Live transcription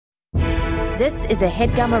This is a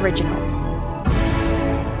HeadGum original.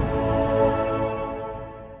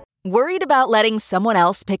 Worried about letting someone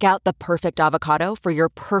else pick out the perfect avocado for your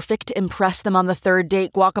perfect impress them on the third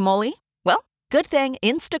date guacamole? Well, good thing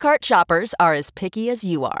Instacart shoppers are as picky as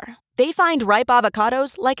you are. They find ripe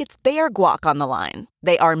avocados like it's their guac on the line.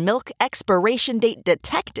 They are milk expiration date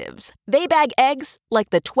detectives. They bag eggs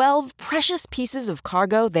like the 12 precious pieces of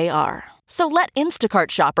cargo they are. So let Instacart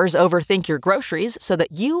shoppers overthink your groceries so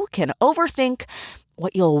that you can overthink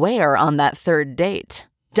what you'll wear on that third date.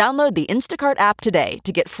 Download the Instacart app today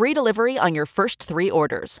to get free delivery on your first 3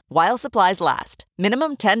 orders, while supplies last.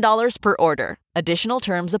 Minimum $10 per order. Additional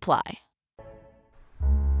terms apply.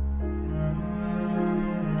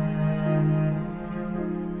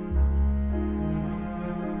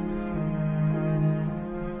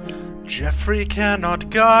 Jeffrey cannot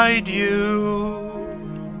guide you.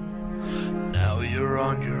 Now you're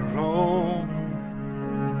on your own.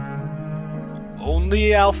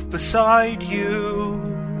 Only Alf beside you.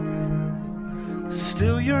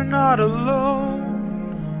 Still you're not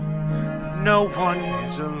alone. No one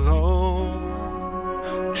is alone.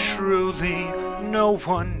 Truly, no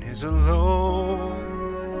one is alone.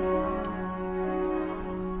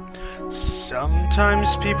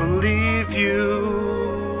 Sometimes people leave you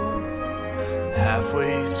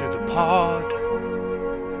halfway through the pod.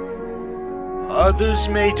 Others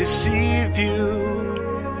may deceive you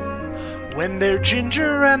when they're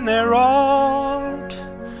ginger and they're odd.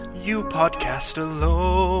 You podcast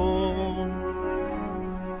alone,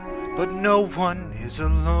 but no one is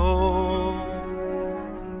alone.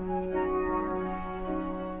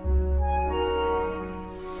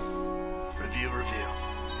 Review.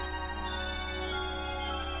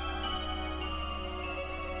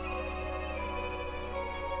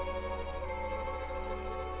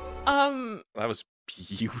 That was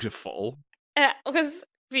beautiful. It was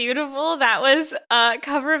beautiful. That was a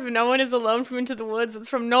cover of No One Is Alone from Into the Woods. It's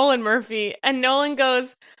from Nolan Murphy. And Nolan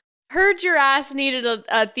goes, heard your ass needed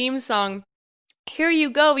a theme song. Here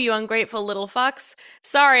you go, you ungrateful little fucks.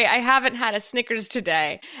 Sorry, I haven't had a Snickers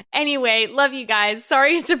today. Anyway, love you guys.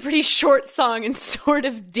 Sorry it's a pretty short song and sort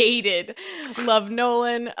of dated. Love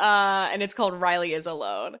Nolan. And it's called Riley Is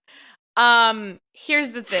Alone.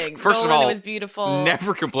 Here's the thing. First Nolan, of all, it was beautiful.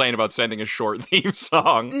 Never complain about sending a short theme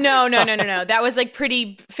song. No. That was like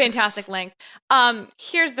pretty fantastic length.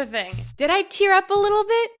 Here's the thing. Did I tear up a little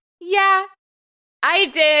bit? Yeah, I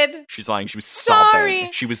did. She's lying. She was Sorry.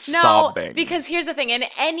 sobbing. She was sobbing. sobbing. Because here's the thing. In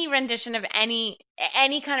any rendition of any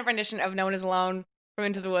kind of rendition of No One Is Alone from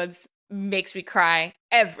Into the Woods makes me cry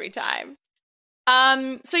every time.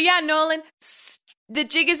 So yeah, Nolan, the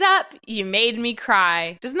jig is up. You made me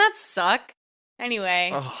cry. Doesn't that suck?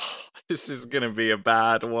 Anyway. Oh, this is going to be a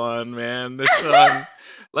bad one, man. This one.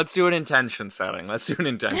 Let's do an intention setting. Okay.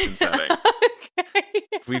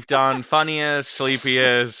 We've done funniest,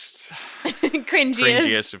 sleepiest,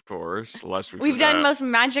 cringiest, of course. Lest we've done most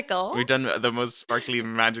magical. We've done the most sparkly,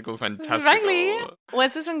 magical, fantastical. Sparkly.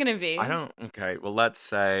 What's this one going to be? Okay, well, let's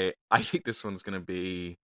say, I think this one's going to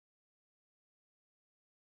be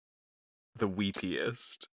the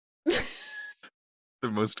weepiest. The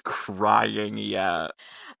most crying yet.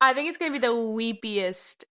 I think it's going to be the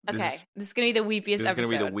weepiest. Okay, this is going to be the weepiest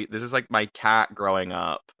episode. This is like my cat growing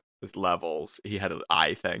up. His levels. He had an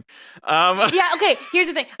eye thing. Yeah, okay, here's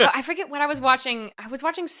the thing. I forget what I was watching. I was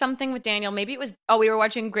watching something with Daniel. Maybe it was, we were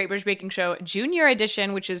watching Great British Baking Show Junior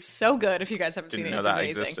Edition, which is so good. If you guys haven't seen it, it's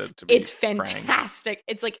amazing. Existed, to be it's fantastic. Frank.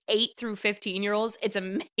 It's like 8 through 15-year-olds. It's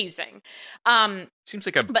amazing. Seems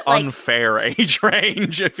like an unfair age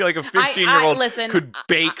range. I feel like a 15-year-old could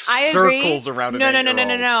bake circles around an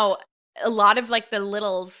 8-year-old. No. A lot of like the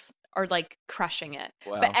littles are like crushing it.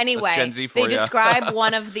 Well, but anyway, Gen Z for they ya. describe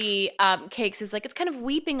one of the cakes as like, it's kind of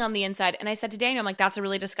weeping on the inside. And I said to Daniel, I'm like, that's a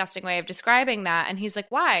really disgusting way of describing that. And he's like,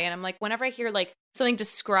 why? And I'm like, whenever I hear like something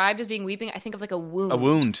described as being weeping, I think of like a wound. A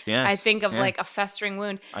wound, yes. I think of like a festering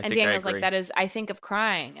wound. And Daniel's like, I think of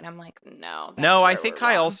crying. And I'm like, no. I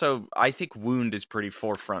think wound is pretty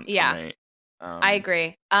forefront for me. I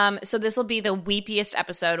agree. So this will be the weepiest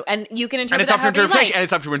episode, and you can interpret it however you like. And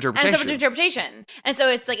it's up to interpretation. And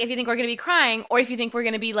so it's like, if you think we're going to be crying, or if you think we're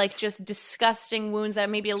going to be like just disgusting wounds that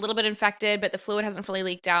are maybe a little bit infected, but the fluid hasn't fully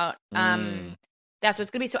leaked out. That's what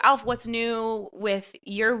it's going to be. So Alf, what's new with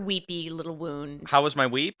your weepy little wound? How was my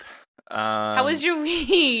weep? How was your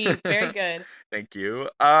weep? Very good. Thank you.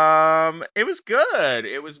 It was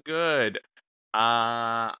good.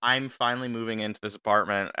 I'm finally moving into this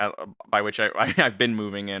apartment, by which I've been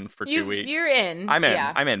moving in for 2 weeks. You're in. I'm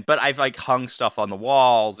in. But I've like hung stuff on the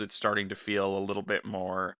walls. It's starting to feel a little bit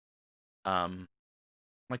more,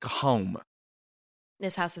 like a home.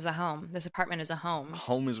 This house is a home. This apartment is a home.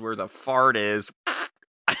 Home is where the fart is.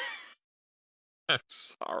 I'm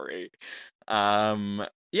sorry.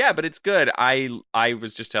 Yeah, but it's good. I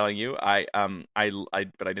was just telling you. But I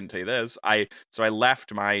didn't tell you this. So I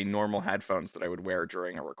left my normal headphones that I would wear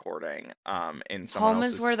during a recording. In someone Home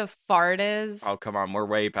else's. is where the fart is. Oh, come on, we're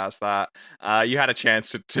way past that. You had a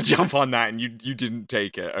chance to jump on that, and you didn't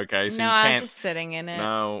take it. Okay, so no, you can't. I was just sitting in it.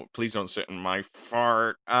 No, please don't sit in my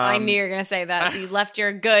fart. I knew you were gonna say that. So you left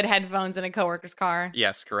your good headphones in a coworker's car.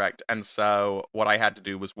 Yes, correct. And so what I had to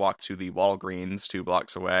do was walk to the Walgreens 2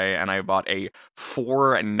 blocks away, and I bought a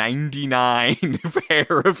 $4.99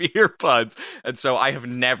 pair of earbuds. And so I have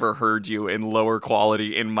never heard you in lower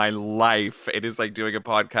quality in my life. It is like doing a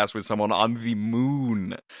podcast with someone on the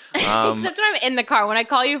moon. Except when I'm in the car. When I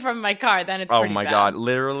call you from my car, then it's pretty my bad. God.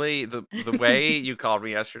 Literally, the way you called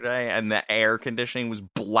me yesterday and the air conditioning was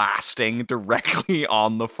blasting directly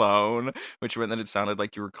on the phone, which meant that it sounded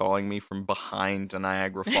like you were calling me from behind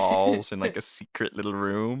Niagara Falls in like a secret little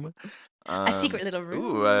room. A secret little room.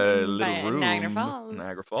 Ooh, a little room. Niagara Falls.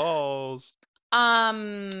 Niagara Falls.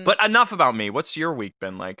 But enough about me. What's your week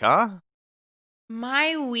been like, huh?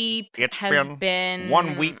 My weep has been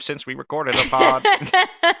 1 week since we recorded a pod.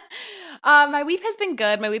 My weep has been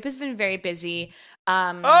good. My weep has been very busy.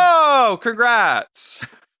 Oh, congrats.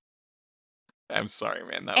 I'm sorry,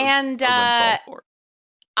 man. That was uncalled for.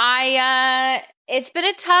 It's been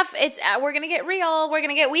a tough, we're gonna get real, we're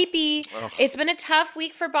gonna get weepy. Ugh. It's been a tough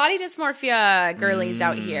week for body dysmorphia girlies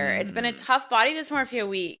out here. It's been a tough body dysmorphia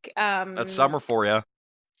week. That's summer for you.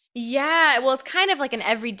 Yeah, well, it's kind of like an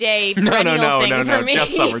everyday No, perennial thing for me.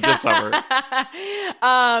 Just summer.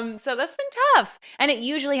 So that's been tough, and it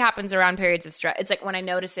usually happens around periods of stress. It's like when I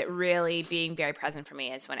notice it really being very present for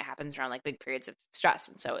me is when it happens around like big periods of stress,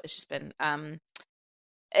 and so it's just been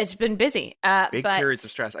it's been busy. Big periods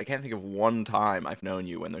of stress. I can't think of one time I've known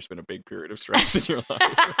you when there's been a big period of stress in your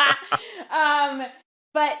life.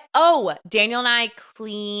 But Daniel and I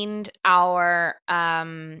cleaned our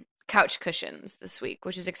couch cushions this week,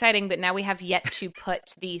 which is exciting, but now we have yet to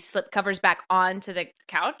put the slip covers back onto the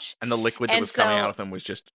couch. And the liquid that was coming out of them was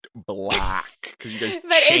just black because you guys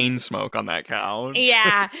chain smoke on that couch.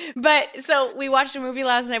 Yeah. But so we watched a movie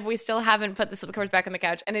last night, but we still haven't put the slip covers back on the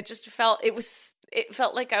couch. And it just felt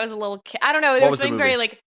like I was a little kid. I don't know. There was something very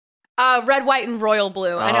like red, white, and royal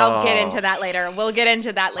blue. And I'll get into that later. We'll get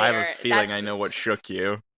into that later. I have a feeling I know what shook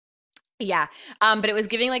you. Yeah. But it was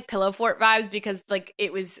giving like pillow fort vibes because like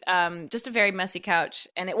it was just a very messy couch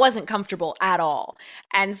and it wasn't comfortable at all.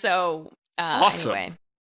 And so awesome. Anyway.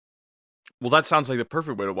 Well, that sounds like the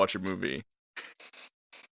perfect way to watch a movie.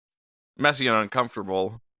 Messy and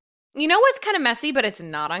uncomfortable. You know what's kind of messy, but it's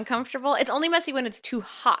not uncomfortable? It's only messy when it's too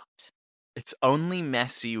hot. It's only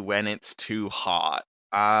messy when it's too hot.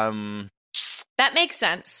 That makes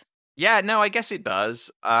sense. Yeah, no, I guess it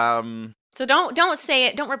does. So don't say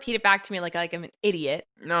it. Don't repeat it back to me like I'm an idiot.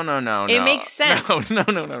 No. It makes sense. No.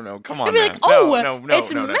 Come on, I'd be man. like,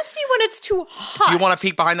 it's no. messy when it's too hot. Do you want to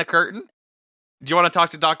peek behind the curtain? Do you want to talk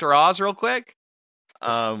to Dr. Oz real quick?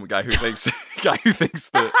 Guy who thinks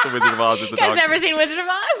the Wizard of Oz is a You guys doctor. never seen Wizard of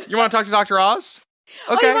Oz? You want to talk to Dr. Oz?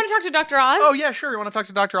 Okay. Oh, you want to talk to Dr. Oz? Oh, yeah, sure. You want to talk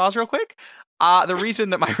to Dr. Oz real quick? The reason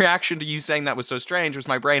that my reaction to you saying that was so strange was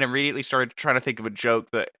my brain immediately started trying to think of a joke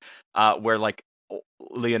that where like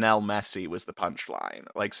Lionel Messi was the punchline,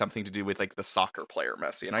 like something to do with like the soccer player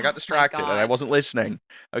Messi, and I got distracted and I wasn't listening.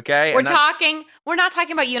 Okay, we're not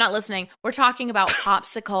talking about you not listening. We're talking about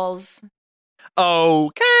popsicles.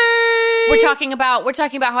 Okay, we're talking about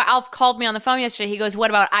how Alf called me on the phone yesterday. He goes, "What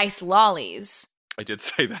about ice lollies?" I did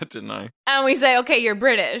say that, didn't I? And we say, "Okay, you're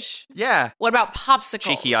British." Yeah. What about popsicles?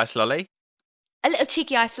 Cheeky ice lolly. A little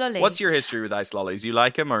cheeky ice lolly. What's your history with ice lollies? You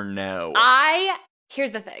like them or no?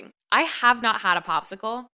 Here's the thing. I have not had a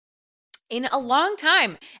popsicle in a long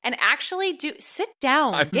time. And actually, sit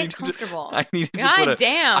down. Get comfortable. I needed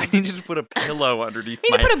to put a pillow underneath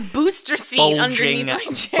I need to put a booster seat underneath my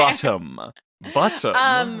chair.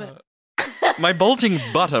 Bottom. My bulging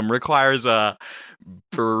bottom requires a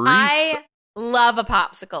brief... I love a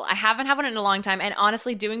popsicle. I haven't had one in a long time, and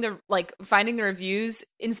honestly, finding the reviews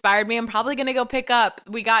inspired me. I'm probably gonna go pick up.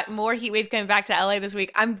 We got more heat wave coming back to LA this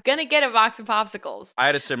week. I'm gonna get a box of popsicles. I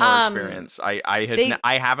had a similar experience.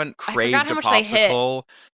 I haven't craved a popsicle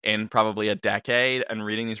in probably a decade, and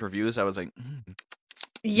reading these reviews, I was like,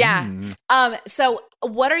 Yeah. So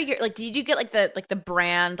what are your, like, did you get like the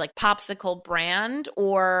brand, like popsicle brand,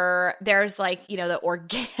 or there's like, the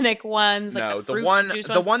organic ones, like the fruit juice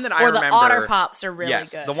ones, the one that I or remember, the Otter Pops are really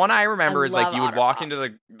good. The one I remember is like you would walk into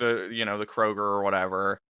the the Kroger or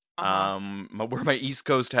whatever, where my East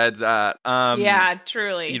Coast head's at. Yeah,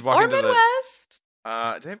 truly. You'd walk or into Midwest.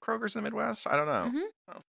 Do they have Kroger's in the Midwest? I don't know.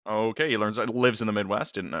 Mm-hmm. Oh. Okay, he lives in the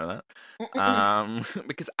Midwest. Didn't know that.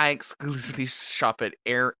 Because I exclusively shop at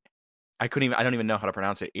I don't even know how to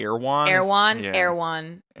pronounce it. Erewhon? Erewhon, Yeah.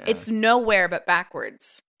 Erewhon. Yeah. It's nowhere but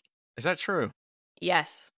backwards. Is that true?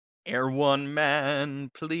 Yes. Erewhon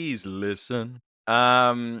man, please listen.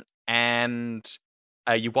 And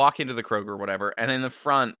you walk into the Kroger or whatever, and in the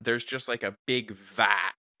front, there's just like a big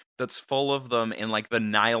vat that's full of them in like the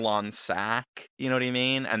nylon sack. You know what I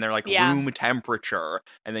mean? And they're like room temperature,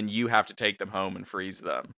 and then you have to take them home and freeze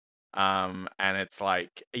them. And it's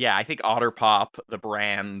like, yeah, I think Otter Pop, the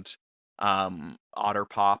brand, Otter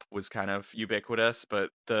Pop was kind of ubiquitous, but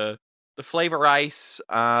the flavor ice,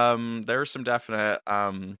 there's some definite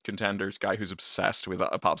contenders. Guy who's obsessed with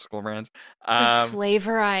popsicle brands. The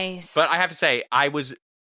flavor ice. But I have to say, I was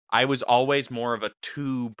always more of a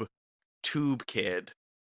tube kid.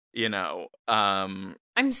 You know. I'm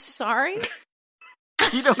sorry.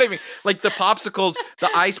 You know what I mean? Like the popsicles, the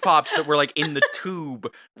ice pops that were like in the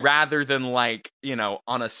tube rather than like, you know,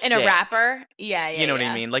 on a stick. In a wrapper? Yeah. You know what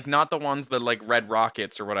I mean? Like not the ones that like Red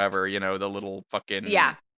Rockets or whatever, you know, the little fucking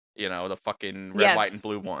you know, the fucking red, white, and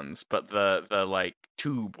blue ones, but the like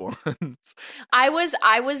tube ones. I was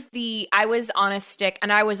on a stick,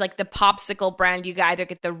 and I was like the popsicle brand. You either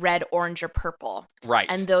get the red, orange, or purple. Right.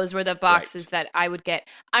 And those were the boxes that I would get.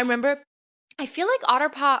 I remember, I feel like Otter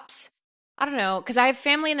Pops, I don't know, because I have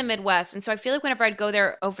family in the Midwest, and so I feel like whenever I'd go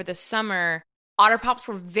there over the summer, Otter Pops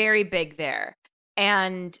were very big there.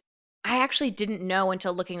 And I actually didn't know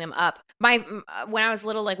until looking them up. When I was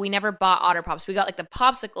little, like we never bought Otter Pops. We got like the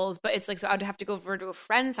Popsicles, but it's like, so I'd have to go over to a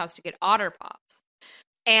friend's house to get Otter Pops.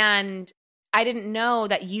 And I didn't know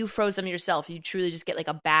that you froze them yourself. You truly just get like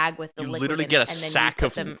a bag with the liquid. You literally get a sack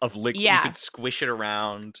of liquid. Yeah. You could squish it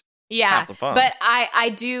around. Yeah. It's half the fun. But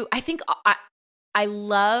I think I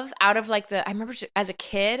love out of like I remember as a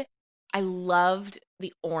kid, I loved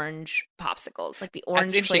the orange popsicles, like the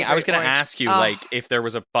orange. That's interesting. I was going to ask you, like, if there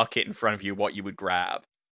was a bucket in front of you, what you would grab.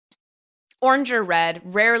 Orange or red,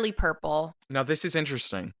 rarely purple. Now, this is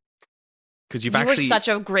interesting. Because you were such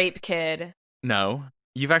a grape kid. No.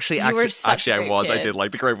 You've actually... I was. I did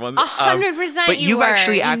like the grape ones. 100% but you've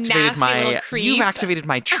actually activated You've activated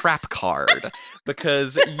my trap card.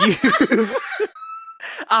 Because you...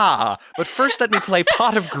 but first let me play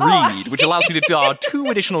Pot of Greed, which allows me to draw 2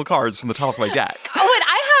 additional cards from the top of my deck. Oh, and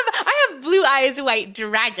I have Blue Eyes White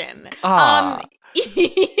Dragon. Are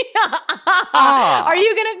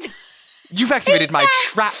you gonna... You've activated my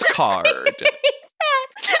trap card.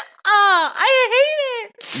 I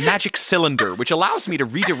hate it. Magic Cylinder, which allows me to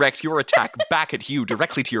redirect your attack back at you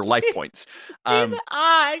directly to your life points. Again.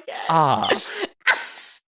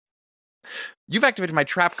 You've activated my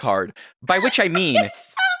trap card, by which I mean,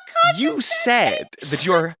 you said that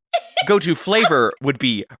your go-to flavor would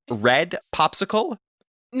be red popsicle.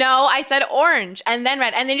 No, I said orange and then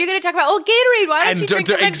red. And then you're going to talk about, Gatorade. Why don't you drink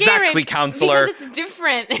red exactly, Gatorade? Counselor. Because it's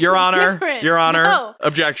different. Your Honor. Different. Your Honor. No.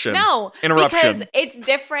 Objection. No. Interruption. Because it's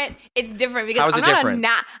different. It's different because How is it different?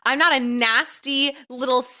 I'm not a nasty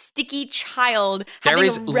little sticky child. There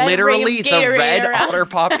is literally the red Otter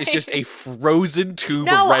Pop is just a frozen tube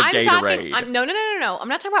of red Gatorade. No. I'm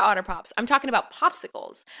not talking about Otter Pops. I'm talking about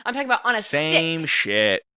popsicles. I'm talking about on a stick. Same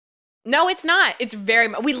shit. No, it's not. It's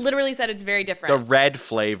we literally said it's very different. The red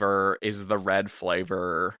flavor is the red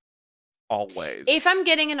flavor always. If I'm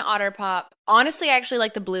getting an Otter Pop, honestly, I actually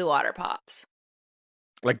like the blue Otter Pops.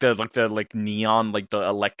 Like the neon, like the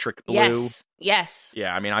electric blue? Yes.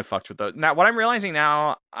 Yeah, I mean, I fucked with those. Now, what I'm realizing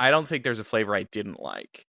now, I don't think there's a flavor I didn't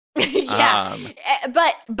like. Yeah.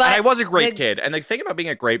 But and I was a grape kid. And the thing about being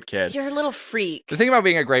a grape kid... You're a little freak. The thing about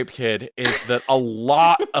being a grape kid is that a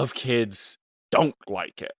lot of kids don't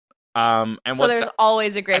like it. And so there's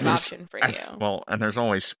always a grape option for you. Well, and there's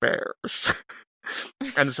always spares.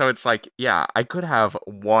 And so it's like, yeah, I could have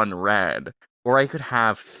 1 red, or I could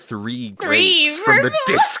have 3 grapes from the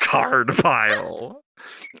discard pile.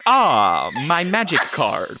 My magic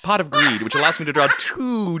card, Pot of Greed, which allows me to draw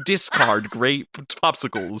 2 discard grape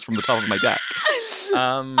popsicles from the top of my deck.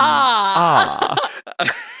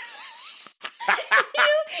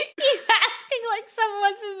 You asking like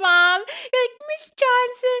someone's mom. You're like, Miss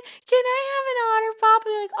Johnson, can I have an Otter Pop?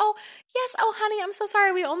 And you're like, oh, yes. Oh, honey, I'm so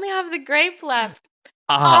sorry. We only have the grape left.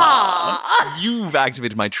 You've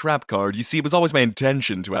activated my trap card. You see, it was always my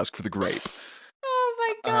intention to ask for the grape. Oh,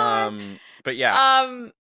 my God. But yeah.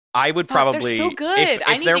 I would probably... They're so good.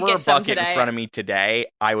 If there were a bucket in front of me today,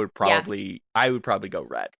 I would probably go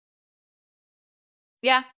red.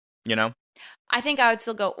 Yeah. You know? I think I would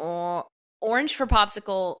still go orange for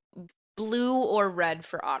popsicle, blue or red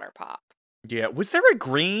for Otter Pop. Yeah, was there a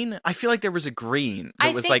green? I feel like there was a green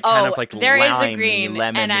that was think, like kind of like there is a limey, green,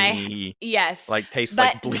 and lemony, yes, like tastes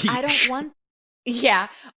but like bleach. I don't want. Yeah.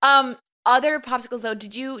 Other popsicles though.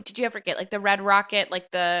 Did you ever get like the Red Rocket, like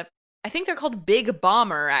I think they're called Big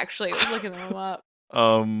Bomber. Actually, I was looking them up.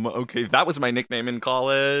 Okay, that was my nickname in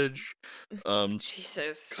college.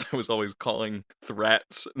 Jesus. 'Cause I was always calling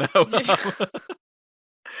threats. No.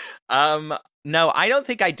 No, I don't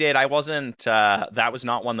think I did. I wasn't, that was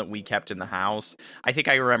not one that we kept in the house. I think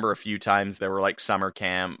I remember a few times there were like summer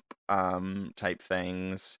camp, type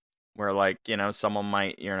things where like, someone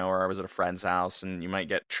might, or I was at a friend's house and you might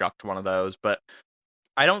get chucked one of those, but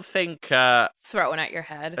I don't think, Throw one at your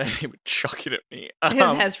head. he would chuck it at me. His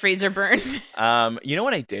has freezer burn. You know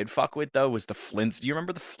what I did fuck with though was the Flints. Do you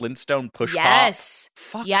remember the Flintstone push pop? Yes.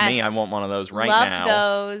 Fuck yes. me, I want one of those right Love now.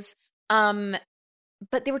 those.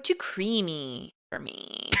 But they were too creamy for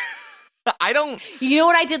me. I don't. You know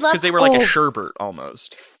what I did love? Because they were like a sherbet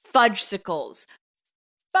almost. Fudgesicles.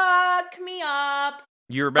 Fuck me up.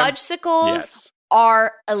 You remember? Fudgesicles Yes.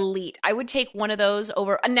 are elite. I would take one of those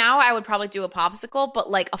over. Now I would probably do a popsicle, but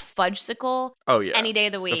like a fudgesicle. Oh yeah. Any day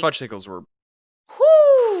of the week. The fudgesicles were.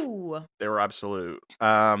 Whoo! They were absolute.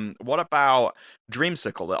 What about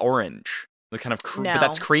Dreamsicle, the orange? The kind of No. but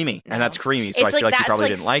that's creamy, No. and that's creamy, so It's I feel like you probably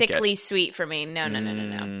that's didn't like sickly it. sweet for me. No.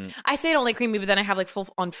 Mm. I say I don't like creamy, but then I have like full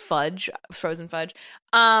on fudge, frozen fudge.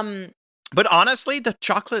 But honestly, the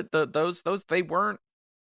chocolate, those they weren't.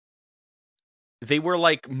 They were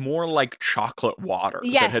like more like chocolate water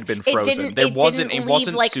that had been frozen. It wasn't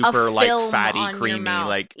like super a like film fatty, on your creamy, mouth.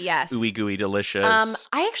 like yes. ooey gooey delicious.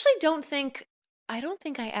 I actually don't think I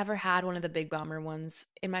ever had one of the Big Bomber ones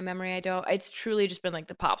in my memory. I don't. It's truly just been like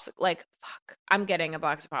the popsicle. Like fuck, I'm getting a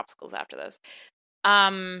box of popsicles after this.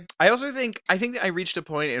 I also think I reached a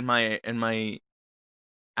point in my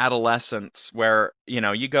adolescence where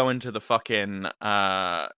you go into the fucking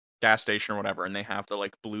gas station or whatever, and they have the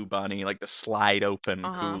like Blue Bunny, like the slide open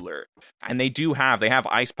cooler, and they have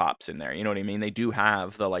ice pops in there. You know what I mean? They do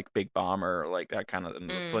have the like Big Bomber, like that kind of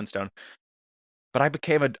the Flintstone. But I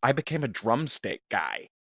became a drumstick guy.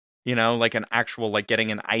 Like an actual, like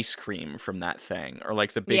getting an ice cream from that thing, or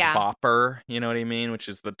like the Big Bopper, you know what I mean? Which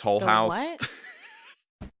is the Toll House.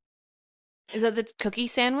 What? Is that the cookie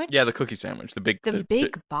sandwich? Yeah, the cookie sandwich. The Big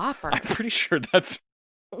Bopper. I'm pretty sure that's.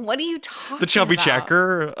 What are you talking about? The chubby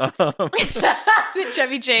checker. The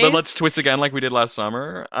chubby chase. But let's twist again like we did last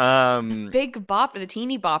summer. Big Bopper, the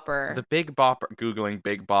teeny bopper. The Big Bopper. Googling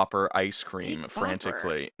Big Bopper ice cream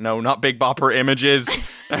frantically. No, not Big Bopper images.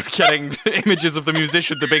 I'm getting images of the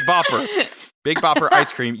musician, the Big Bopper. Big Bopper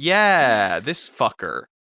ice cream. Yeah, this fucker.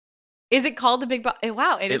 Is it called the Big Bopper?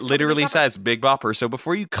 Wow, it is. It literally says Big Bopper. So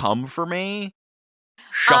before you come for me,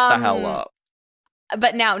 shut the hell up.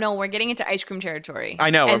 But now, no, we're getting into ice cream territory.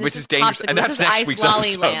 I know, which is dangerous, and that's next week's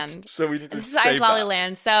episode. Land. So we need to This is Ice Lolly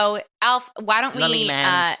Land. So, Alf, why don't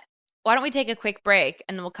we take a quick break,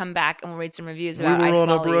 and then we'll come back and we'll read some reviews about Ice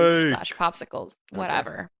Lollies / popsicles,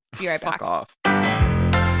 whatever. Be right back. Fuck off.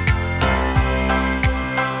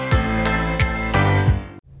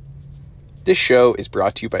 This show is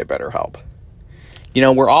brought to you by BetterHelp.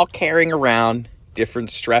 We're all carrying around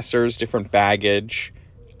different stressors, different baggage,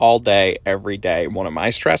 all day, every day. One of my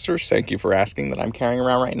stressors, thank you for asking, that I'm carrying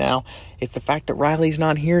around right now, is the fact that Riley's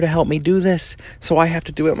not here to help me do this, so I have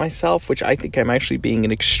to do it myself, which I think I'm actually being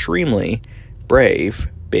an extremely brave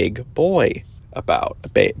big boy about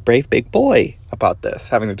this,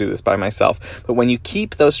 having to do this by myself. But when you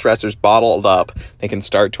keep those stressors bottled up, they can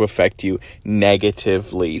start to affect you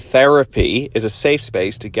negatively. Therapy is a safe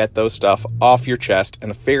space to get those stuff off your chest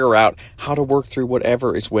and to figure out how to work through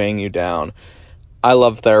whatever is weighing you down. I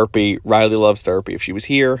love therapy. Riley loves therapy. If she was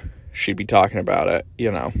here, she'd be talking about it,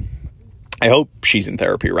 I hope she's in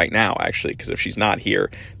therapy right now, actually, because if she's not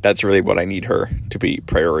here, that's really what I need her to be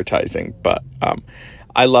prioritizing. But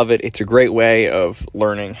I love it. It's a great way of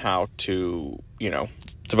learning how to,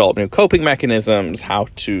 develop new coping mechanisms, how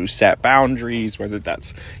to set boundaries, whether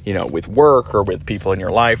that's, with work or with people in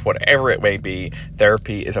your life, whatever it may be.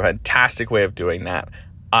 Therapy is a fantastic way of doing that.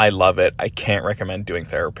 I love it. I can't recommend doing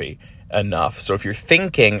therapy enough. So if you're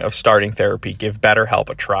thinking of starting therapy, give BetterHelp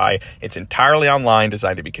a try. It's entirely online,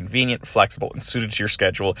 designed to be convenient, flexible, and suited to your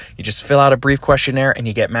schedule. You just fill out a brief questionnaire and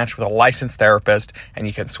you get matched with a licensed therapist, and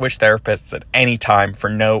you can switch therapists at any time for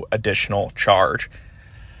no additional charge.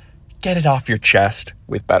 Get it off your chest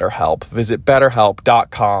with BetterHelp. Visit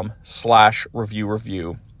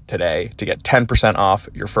betterhelp.com/review today to get 10% off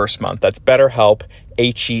your first month. That's BetterHelp,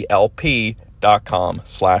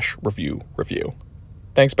 HELP.com/review.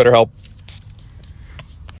 Thanks, BetterHelp.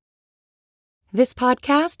 This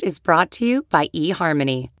podcast is brought to you by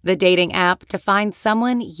eHarmony, the dating app to find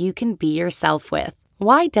someone you can be yourself with.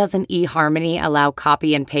 Why doesn't eHarmony allow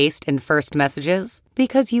copy and paste in first messages?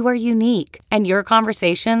 Because you are unique, and your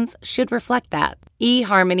conversations should reflect that.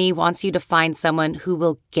 eHarmony wants you to find someone who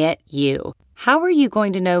will get you. How are you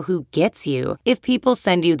going to know who gets you if people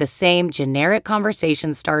send you the same generic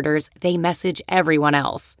conversation starters they message everyone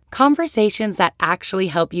else? Conversations that actually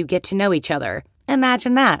help you get to know each other.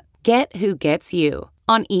 Imagine that. Get who gets you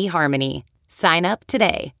on eHarmony. Sign up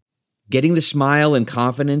today. Getting the smile and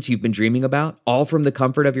confidence you've been dreaming about, all from the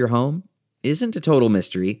comfort of your home, isn't a total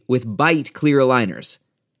mystery with Bite Clear Aligners.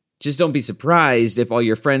 Just don't be surprised if all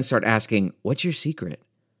your friends start asking, "What's your secret?"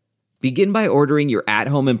 Begin by ordering your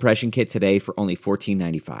at-home impression kit today for only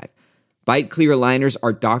 $14.95. Bite Clear Aligners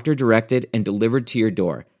are doctor-directed and delivered to your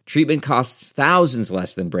door. Treatment costs thousands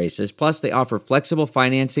less than braces, plus they offer flexible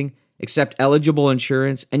financing, accept eligible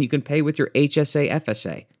insurance, and you can pay with your HSA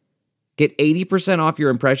FSA. Get 80% off your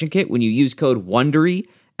impression kit when you use code WONDERY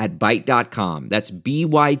at Byte.com. That's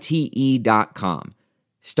BYTE.com.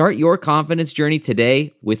 Start your confidence journey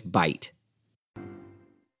today with Byte.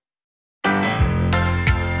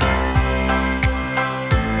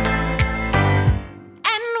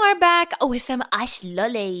 And we're back with some ice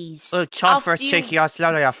lollies. Oh, time for a After you- cheeky ice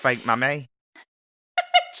lolly, I think, Mummy.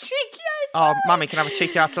 Cheeky ice Oh, lolly. Mummy, can I have a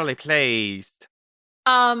cheeky ice lolly, please?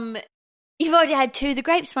 You've already had 2 of the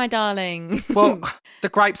grapes, my darling. Well, the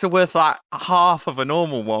grapes are worth like half of a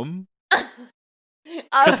normal one.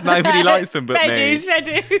 Because nobody likes them but fair me. dues, fair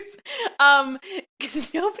dues.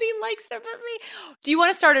 Because nobody likes them but me. Do you want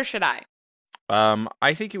to start or should I?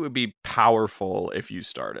 I think it would be powerful if you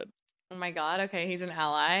started. Oh my god, okay, he's an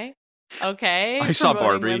ally. Okay. I saw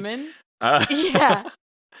promoting Barbie. Women. Uh, Yeah.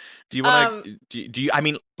 Do you want to? Do you? I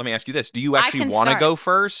mean, let me ask you this: do you actually can want to start. go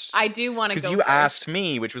first? I do want to go because you first. asked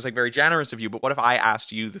me, which was like very generous of you. But what if I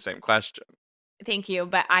asked you the same question? Thank you,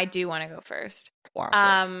 but I do want to go first.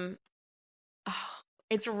 Classic.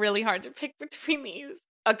 It's really hard to pick between these.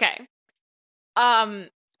 Okay.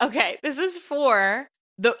 Okay, this is for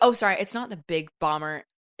the sorry, it's not the Big Bomber.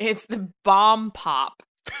 It's the Bomb Pop,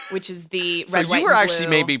 which is the So red, white, you were and actually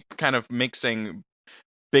blue. maybe kind of mixing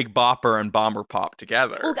Big Bopper and Bomber Pop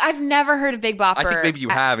together. Look, I've never heard of Big Bopper. I think maybe you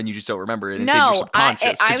have, and you just don't remember it. And it's in No, your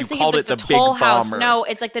subconscious I because was you thinking called of it the the Toll Big House. Bomber. No,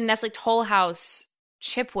 it's like the Nestle Toll House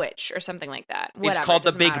Chipwich or something like that. Whatever, it's called it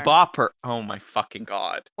the doesn't Big matter. Bopper. Oh my fucking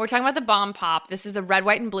god! We're talking about the Bomb Pop. This is the red,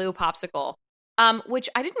 white, and blue popsicle. Which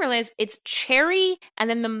I didn't realize it's cherry, and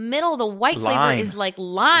then the middle, the white flavor Lime. is like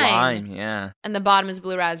lime, yeah. and the bottom is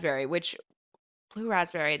blue raspberry. Which blue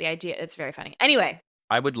raspberry, the idea, it's very funny. Anyway,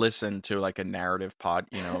 I would listen to like a narrative pod,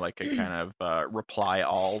 like a kind of reply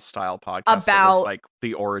all style podcast that was About like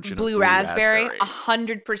the origin blue of raspberry,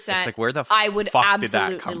 raspberry. 100%. It's like where the I would fuck did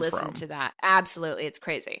that absolutely come listen from? to that. Absolutely, it's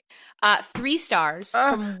crazy. 3 stars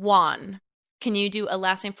from Juan. Can you do a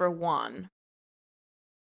last name for Juan?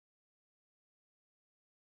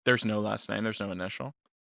 There's no last name. There's no initial.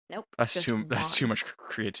 Nope. That's just too. That's Juan. too much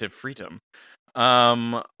creative freedom.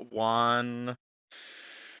 One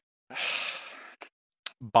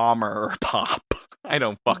bomber pop. I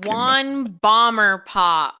don't fucking know. One Bomber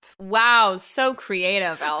Pop. Wow, so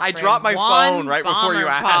creative, Alfred. I dropped my One phone right before you Bomber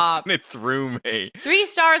asked, Pop. and it threw me. 3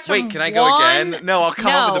 stars from Wait, can I go again? No, I'll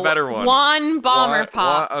come up with a better one. One Bomber One-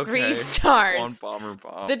 Pop. one- 3 okay. stars. One bomber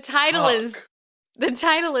pop. The title Fuck.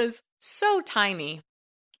 is so tiny.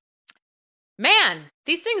 Man,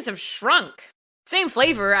 these things have shrunk. Same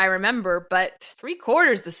flavor, I remember, but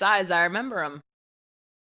 3/4 the size I remember them.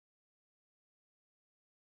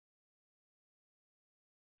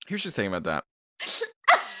 Here's the thing about that.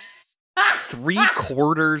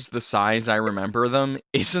 3/4 the size I remember them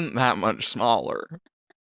isn't that much smaller.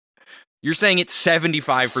 You're saying it's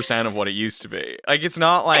 75% of what it used to be. Like, it's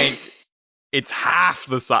not like it's half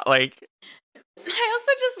the size. Like, I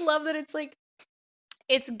also just love that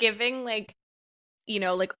it's giving like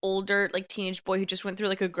older, like teenage boy who just went through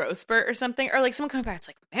like a growth spurt or something, or like someone coming back. It's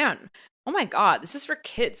like, man, oh my god, this is for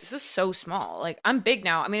kids. This is so small. Like, I'm big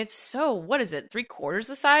now. I mean, it's so, what is it? 3/4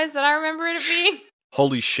 the size that I remember it being.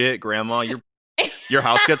 holy shit, Grandma, your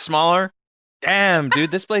house gets smaller? Damn,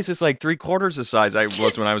 dude, this place is like 3/4 the size I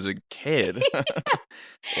was when I was a kid.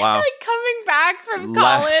 Wow. Like coming back from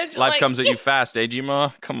college. Life like, comes at you fast, eh,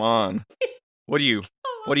 G-Ma? Come on. What do you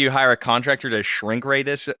hire a contractor to shrink ray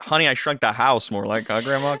this? Honey, I shrunk the house more like, huh,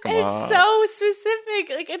 Grandma? Come on. It's so specific.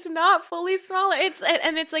 Like, it's not fully smaller. It's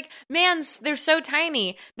like, man, they're so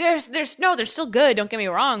tiny. They're still good. Don't get me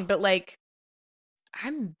wrong, but like,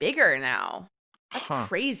 I'm bigger now. That's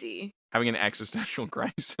crazy. Having an existential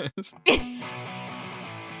crisis.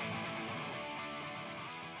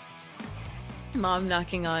 Mom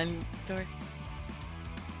knocking on door.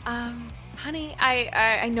 Honey,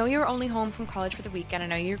 I know you're only home from college for the weekend. I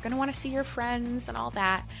know you're going to want to see your friends and all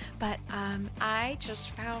that. But I just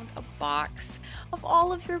found a box of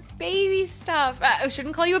all of your baby stuff. I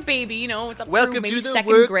shouldn't call you a baby, you know. It's up Welcome through maybe to the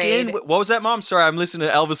second grade. What was that, Mom? Sorry, I'm listening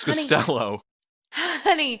to Elvis Costello.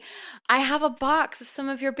 Honey, I have a box of some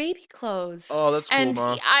of your baby clothes. Oh, that's cool, and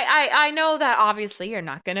Mom. I know that obviously you're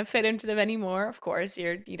not going to fit into them anymore. Of course,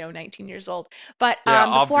 you're 19 years old. But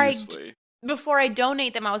Yeah, before obviously. Before I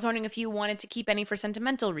donate them, I was wondering if you wanted to keep any for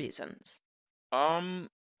sentimental reasons. Oh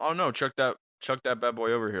no, chuck that bad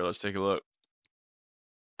boy over here. Let's take a look.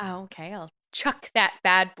 Oh, okay. I'll chuck that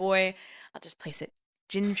bad boy. I'll just place it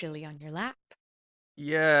gingerly on your lap.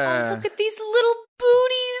 Yeah. Oh, look at these little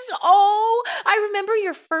booties. Oh, I remember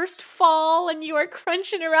your first fall and you were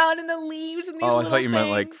crunching around in the leaves and these Oh, I little thought you meant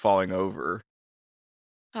like things. falling over.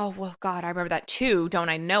 Oh, well, God, I remember that too. Don't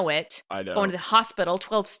I know it? I know. Going to the hospital,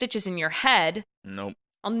 12 stitches in your head. Nope.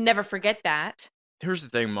 I'll never forget that. Here's the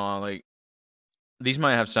thing, Ma. Like, these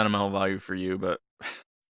might have sentimental value for you, but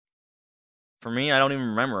for me, I don't even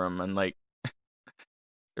remember them, and like,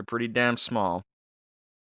 they're pretty damn small.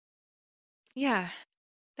 Yeah,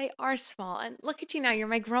 they are small. And look at you now. You're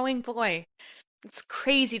my growing boy. It's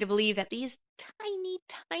crazy to believe that these tiny,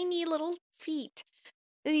 tiny little feet,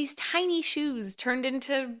 these tiny shoes turned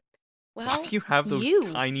into, well, Why do you have those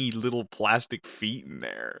you. tiny little plastic feet in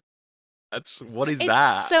there? What is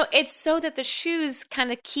that? It's so that the shoes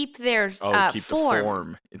kind of keep their Keep form. the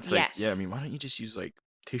form. It's like, Yes. yeah, I mean, why don't you just use like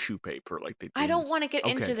tissue paper like they do? I don't want to get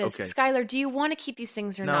into this. Okay. Skylar, do you want to keep these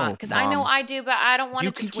things or No, not? Because I know Mom. I do, but I don't want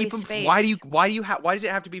You to can just keep waste them. space. Why does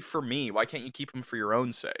it have to be for me? Why can't you keep them for your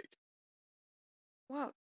own sake?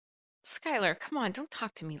 Well, Skylar, come on. Don't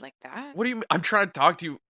talk to me like that. What do you mean? I'm trying to talk to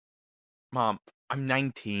you. Mom, I'm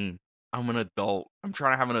 19. I'm an adult. I'm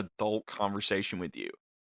trying to have an adult conversation with you.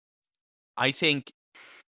 I think,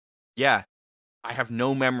 yeah, I have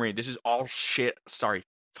no memory. This is all shit. Sorry.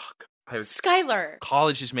 Fuck. Skylar.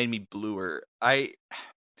 College just made me bluer. This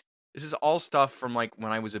is all stuff from like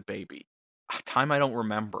when I was a baby. A time I don't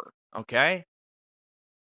remember, okay?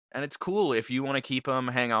 And it's cool if you want to keep them,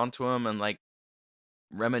 hang on to them, and like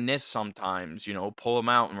reminisce sometimes, pull them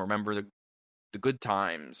out and remember the good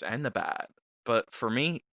times and the bad. But for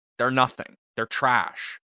me, they're nothing. They're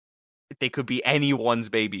trash. They could be anyone's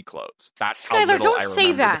baby clothes. That's how Skylar, little don't I say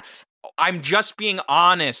remember them. that. I'm just being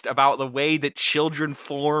honest about the way that children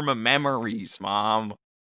form memories, Mom.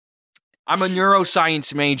 I'm a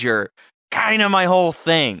neuroscience major. Kind of my whole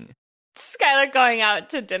thing. Skylar going out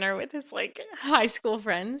to dinner with his high school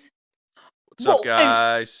friends. What's up,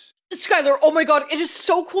 guys? Skylar, oh my God, it is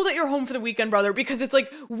so cool that you're home for the weekend, brother, because it's like,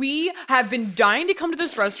 we have been dying to come to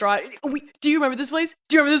this restaurant. Do you remember this place?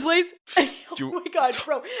 Oh my God,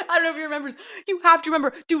 bro, I don't know if you remember. You have to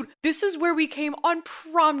remember, dude, this is where we came on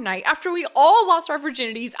prom night after we all lost our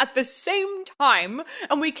virginities at the same time,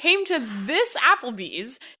 and we came to this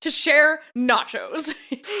Applebee's to share nachos.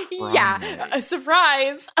 Yeah, a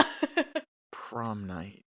surprise. Prom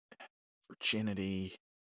night, virginity.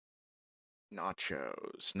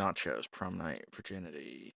 Nachos, prom night,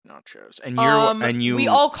 virginity, nachos. And you we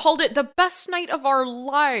all called it the best night of our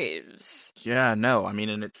lives. Yeah, no, I mean,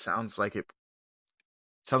 and it sounds like it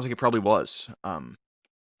probably was,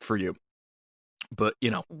 for you. But,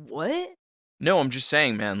 What? No, I'm just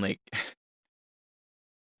saying, man, like,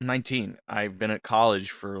 19. I've been at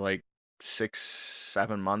college for like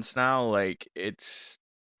 6-7 months now. Like, it's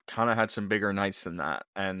kind of had some bigger nights than that,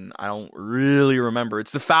 and I don't really remember.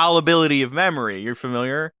 It's the fallibility of memory. You're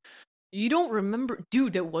familiar? You don't remember?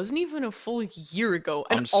 Dude, that wasn't even a full year ago.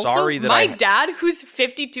 And I'm sorry that my dad, who's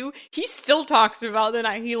 52, he still talks about the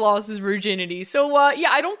night he lost his virginity. So, yeah,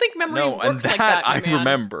 I don't think memory works like that, I man.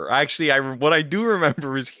 remember. Actually, what I do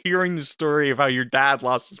remember is hearing the story of how your dad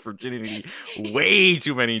lost his virginity way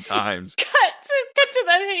too many times. Cut to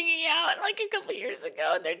them hanging out like a couple years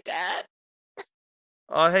ago and their dad.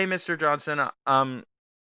 Hey, Mr. Johnson.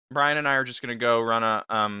 Brian and I are just gonna go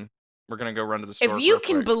run we're gonna go run to the store. If you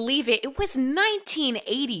can believe it, it was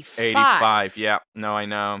 1985. 85. Yeah. No, I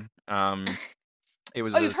know. It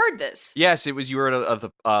was. Oh, you've heard this? Yes, it was. You were at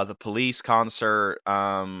the Police concert.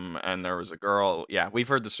 And there was a girl. Yeah, we've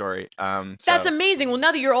heard the story. That's amazing. Well,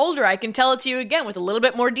 now that you're older, I can tell it to you again with a little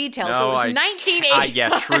bit more detail. No, so it was 1985.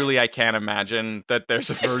 Yeah, truly, I can't imagine that there's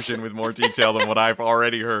a version with more detail than what I've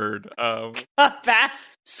already heard.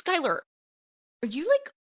 Skylar, are you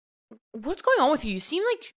what's going on with you? You seem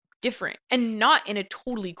different and not in a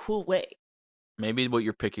totally cool way. Maybe what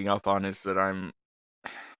you're picking up on is that I'm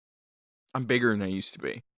bigger than I used to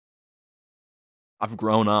be. I've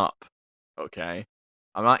grown up, okay?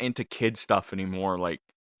 I'm not into kid stuff anymore, like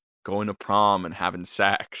going to prom and having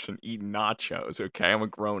sex and eating nachos, okay? I'm a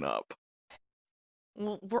grown-up.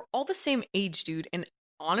 Well, we're all the same age, dude. And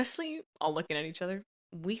honestly, all looking at each other,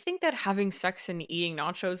 we think that having sex and eating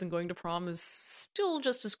nachos and going to prom is still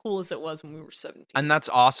just as cool as it was when we were 17. And that's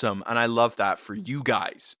awesome, and I love that for you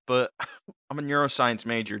guys. But I'm a neuroscience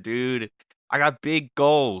major, dude. I got big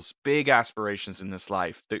goals, big aspirations in this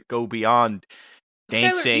life that go beyond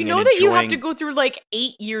dancing. Skylar, you know and that you have to enjoying- go through like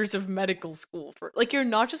 8 years of medical school for, like, you're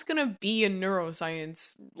not just gonna be a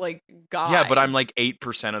neuroscience like guy. Yeah, but I'm like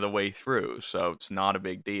 8% of the way through, so it's not a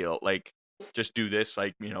big deal. Like, just do this,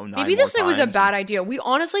 like, 9 Maybe more this night was a times bad and- idea. We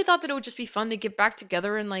honestly thought that it would just be fun to get back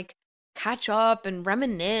together and like catch up and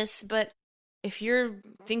reminisce. But if you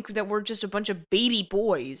think that we're just a bunch of baby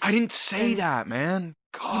boys, I didn't say then that, man.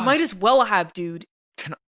 God. You might as well have, dude.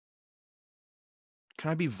 Can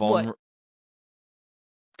I be What? vulnerable?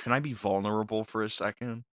 Can I be vulnerable for a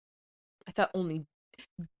second? I thought only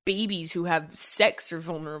babies who have sex are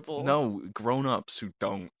vulnerable. No, grown-ups who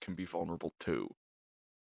don't can be vulnerable too.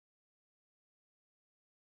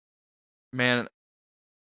 Man,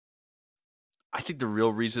 I think the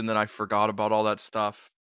real reason that I forgot about all that stuff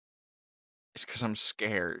is because I'm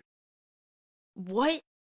scared. What?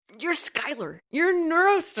 You're Skylar. You're a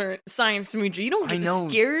neuroscience major. You don't I get know.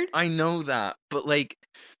 scared. I know that, but like,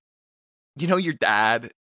 your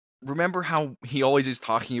dad. Remember how he always is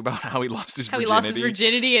talking about how he lost his How virginity? he lost his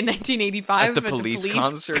virginity in 1985 at the police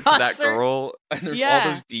concert to that girl, and there's all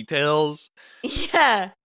those details.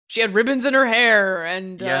 Yeah. She had ribbons in her hair,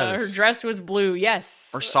 and her Yes. dress was blue.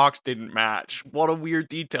 Yes. Her socks didn't match. What a weird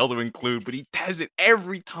detail to include, but he does it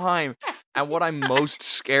every time. And what I'm most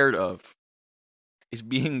scared of is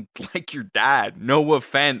being like your dad. No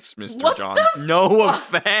offense, Mr. What John. the No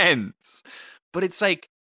fuck? offense. But it's like,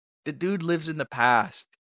 the dude lives in the past.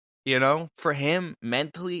 For him,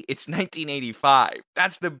 mentally, it's 1985.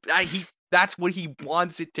 That's that's what he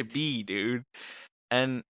wants it to be, dude.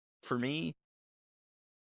 And for me,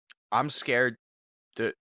 I'm scared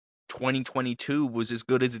that 2022 was as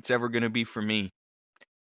good as it's ever going to be for me.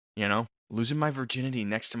 Losing my virginity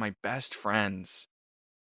next to my best friends.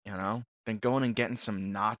 Then going and getting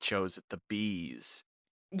some nachos at the Bees.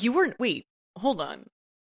 You weren't. Wait, hold on.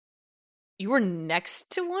 You were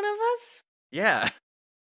next to one of us? Yeah.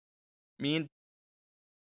 Me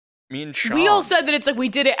and Sean. We all said that it's like we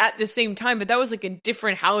did it at the same time, but that was like in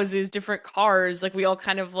different houses, different cars. Like we all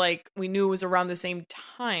kind of like, we knew it was around the same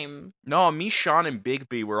time. No, me, Sean, and Big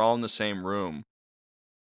B were all in the same room.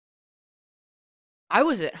 I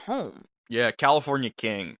was at home. Yeah, California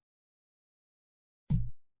King.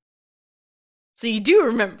 So you do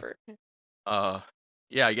remember.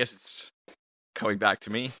 Yeah, I guess it's coming back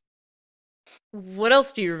to me. What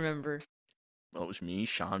else do you remember? Well, it was me,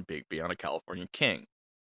 Sean, Big B on a California King.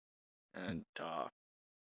 And, well,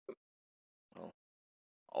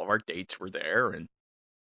 all of our dates were there, and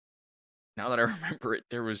now that I remember it,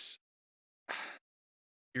 there was...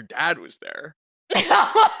 Your dad was there.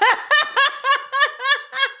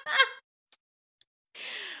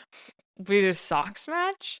 We did a socks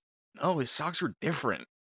match? No, his socks were different.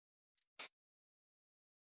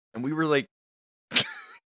 And we were like...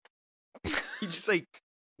 he just,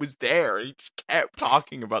 was there, and he just kept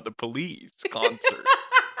talking about the Police concert.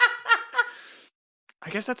 I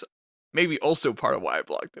guess that's maybe also part of why I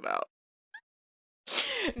blocked it out.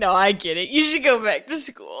 No, I get it. You should go back to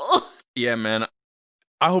school. Yeah, man.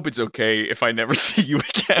 I hope it's okay if I never see you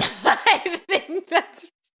again. I think that's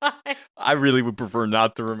fine. I really would prefer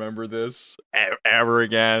not to remember this ever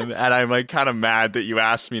again. And I'm kind of mad that you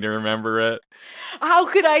asked me to remember it. How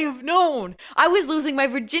could I have known? I was losing my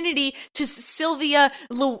virginity to Sylvia.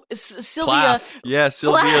 Plath. Yeah,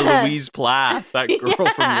 Sylvia Plath. Louise Plath, that girl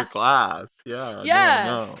from your class. Yeah. Yeah.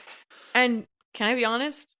 No. And can I be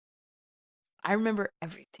honest? I remember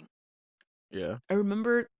everything. Yeah. I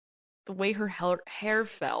remember the way her hair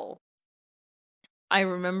fell. I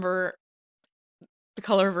remember the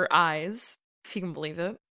color of her eyes, if you can believe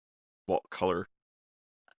it. What color?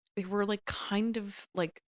 They were kind of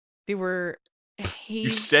they were You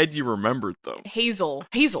said you remembered them. Hazel,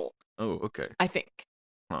 Oh, okay. I think.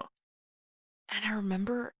 Huh. And I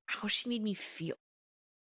remember how she made me feel.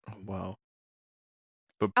 Oh, wow.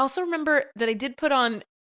 I also remember that I did put on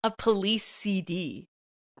a Police CD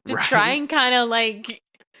to Right. try and kind of make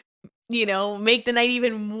the night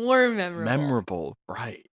even more memorable. Memorable,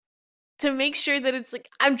 right. To make sure that it's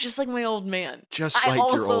I'm just like my old man. Just I like your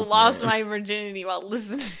also old lost man. my virginity while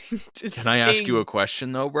listening to Can I ask you Sting. a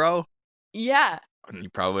question, though, bro? Yeah. And you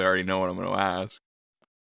probably already know what I'm going to ask.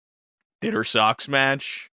 Did her socks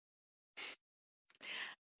match?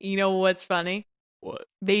 You know what's funny? What?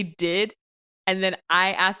 They did, and then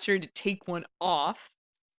I asked her to take one off,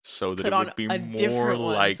 So that put it on would be a more different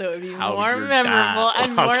one, like so it would be how more your memorable dad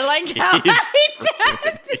and more lost like how his my dad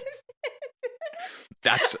virginity. did.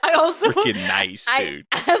 That's I also freaking nice, dude.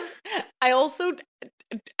 I also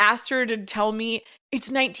asked her to tell me it's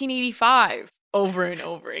 1985 over and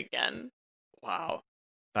over again. Wow.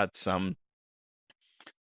 That's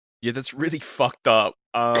yeah, that's really fucked up.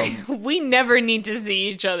 We never need to see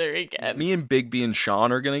each other again. Me and Bigby and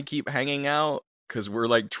Sean are gonna keep hanging out because we're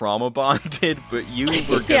like trauma bonded, but you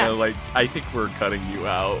were gonna like, I think we're cutting you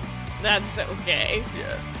out. That's okay.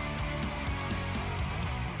 Yeah.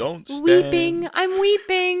 Don't stand. Weeping. I'm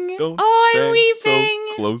weeping. Don't I'm stand weeping.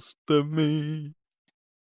 so close to me.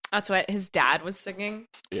 That's what his dad was singing.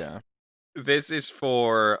 Yeah. This is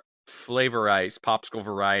for Flavor Ice, Popsicle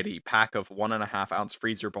variety, pack of 1.5 ounce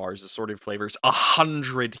freezer bars, assorted flavors,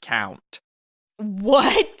 100 count.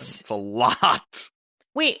 What? It's a lot.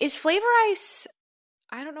 Wait, is Flavor Ice?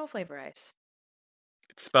 I don't know Flavor Ice.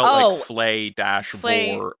 It's spelled like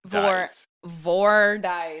Flay-Vor Dice. Vor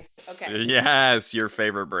Dice. Okay. Yes, your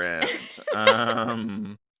favorite brand.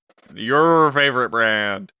 Your favorite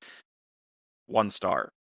brand. 1 star.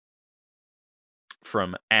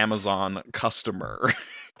 From Amazon customer.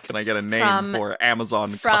 Can I get a name for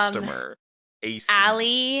Amazon customer? AC.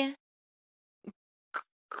 Ali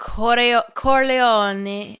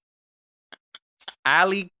Corleone.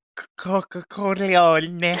 Ali Coca-Cola.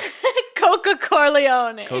 Coca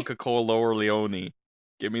Corleone. Coca-Cola Leone.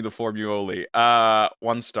 Give me the formuoli.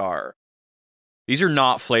 1 star. These are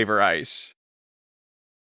not Flavor Ice.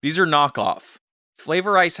 These are knockoff.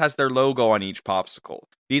 Flavor Ice has their logo on each popsicle.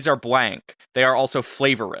 These are blank. They are also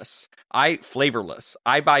flavorless. Flavorless.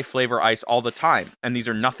 I buy Flavor Ice all the time, and these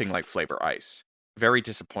are nothing like Flavor Ice. Very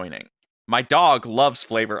disappointing. My dog loves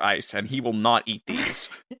Flavor Ice, and he will not eat these.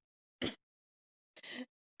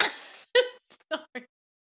 Sorry.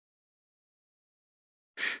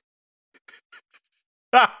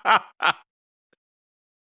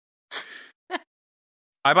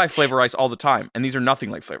 I buy Flavor Ice all the time, and these are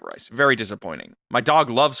nothing like Flavor Ice. Very disappointing. My dog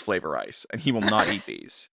loves Flavor Ice, and he will not eat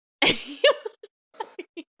these.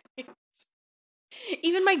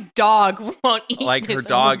 Even my dog won't eat Like her this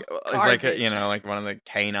dog is like garbage. like one of the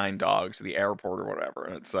canine dogs at the airport or whatever,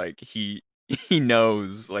 and it's like he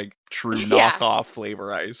knows like true knockoff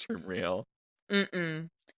Flavor Ice from real. I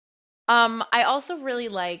also really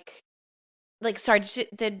like sorry,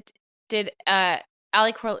 did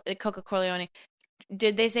Ali Coca Corleone,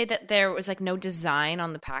 did they say that there was like no design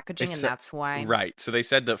on the packaging and that's why? Right. So they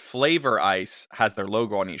said that Flavor Ice has their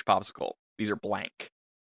logo on each popsicle. These are blank.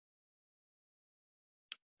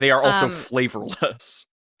 They are also flavorless.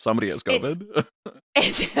 Somebody has COVID.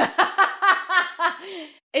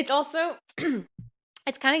 It's also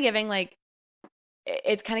it's kind of giving like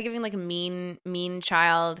a mean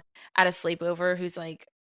child at a sleepover who's like,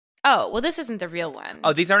 oh, well, this isn't the real one.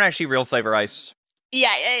 Oh, these aren't actually real Flavor Ice.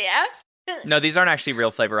 Yeah. No, these aren't actually real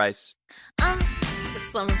Flavor Ice. The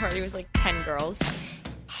slumber party was like 10 girls.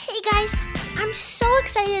 Hey guys, I'm so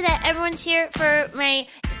excited that everyone's here for my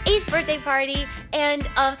 8th birthday party, and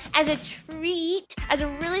as a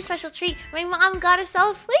really special treat, my mom got us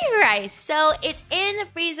all Flavor Ice. So it's in the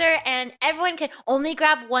freezer, and everyone can only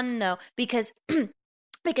grab one though, because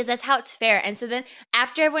that's how it's fair. And so then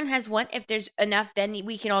after everyone has one, if there's enough, then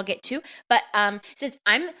we can all get 2. But since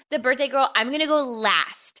I'm the birthday girl, I'm gonna go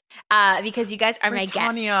last because you guys are my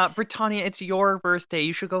guests. Britannia, it's your birthday.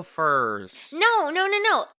 You should go first. No.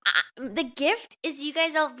 The gift is you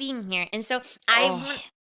guys all being here, and so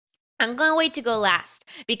I'm gonna wait to go last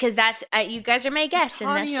because that's you guys are my guests,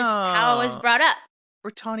 Britannia. and that's just how I was brought up.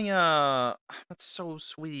 Britannia, that's so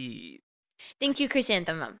sweet. Thank you,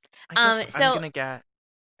 Chrysanthemum. I guess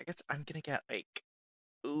I'm gonna get like,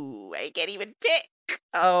 ooh, I can't even pick.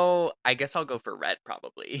 Oh, I guess I'll go for red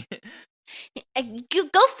probably. You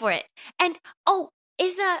go for it. And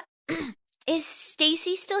is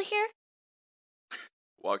Stacy still here?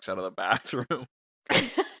 Walks out of the bathroom.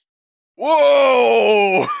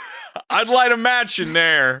 Whoa! I'd light a match in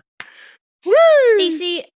there. Woo!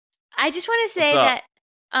 Stacy, I just want to say that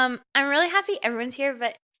I'm really happy everyone's here,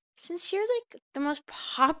 but since you're like the most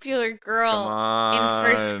popular girl in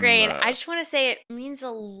first grade, I just want to say it means a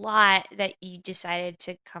lot that you decided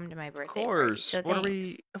to come to my birthday. Of course. So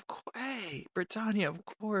thanks. Hey, Britannia, of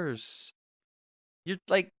course. You're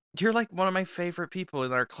like one of my favorite people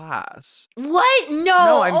in our class. What? No.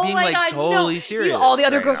 No, I'm oh being my like God, totally no. serious. All the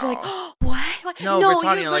other right girls now. are like, oh, what? No, No,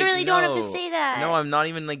 Britannia, you like, literally don't have to no. say that. No, I'm not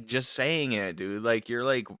even like just saying it, dude. Like you're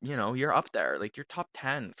like, you're up there. Like you're top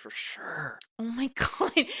 10 for sure. Oh my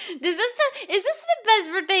god. Is this the best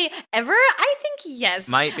birthday ever? I think yes.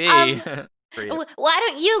 Might be. For you. Why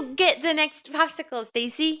don't you get the next popsicle,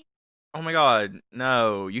 Stacy? Oh my god,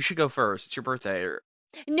 no. You should go first. It's your birthday.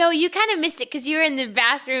 No, you kind of missed it because you were in the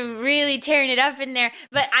bathroom really tearing it up in there.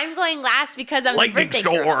 But I'm going last because I'm Lightning the birthday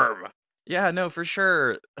storm. girl. Yeah, no, for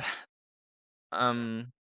sure. I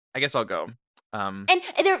guess I'll go. And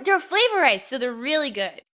they're flavorized, so they're really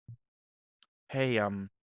good. Hey,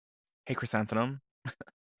 Chrysanthemum.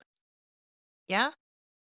 Yeah?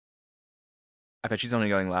 I bet she's only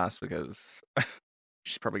going last because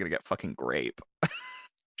she's probably gonna get fucking grape.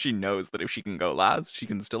 She knows that if she can go last, she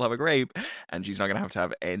can still have a grape, and she's not gonna have to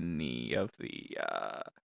have any of the.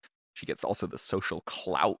 She gets also the social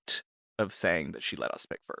clout of saying that she let us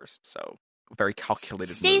pick first. So very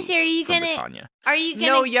calculated. Stacey, move are you from gonna? Britannia. Are you gonna?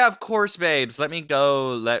 No, yeah, of course, babes. Let me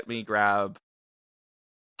go. Let me grab.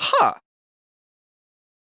 Huh.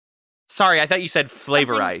 Sorry, I thought you said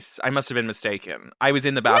flavor Something- ice. I must have been mistaken. I was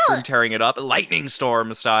in the bathroom No. tearing it up, lightning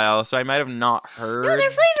storm style, so I might have not heard. No, they're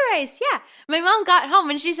flavor ice. Yeah, my mom got home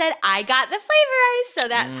and she said I got the flavor ice, so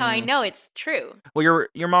that's how I know it's true. Well,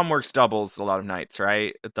 your mom works doubles a lot of nights,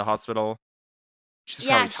 right? At the hospital. She's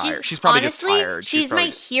probably tired. She's probably honestly, just tired. She's my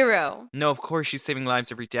hero. No, of course she's saving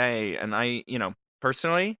lives every day, and I,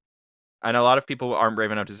 personally, and a lot of people aren't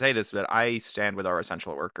brave enough to say this, but I stand with our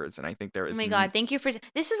essential workers, and I think there is. Oh my god, thank you for.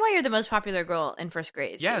 This is why you're the most popular girl in first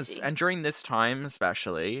grade. Yes, Stacey. and during this time,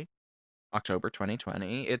 especially October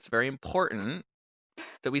 2020, it's very important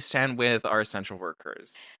that we stand with our essential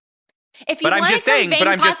workers. If you But I'm want just to come saying- bang but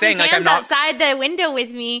I'm just pots saying, and like, I'm pans not- outside the window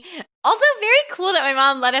with me. Also, very cool that my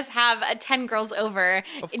mom let us have 10 girls over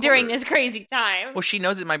Of during course. this crazy time. Well, she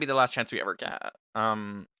knows it might be the last chance we ever get.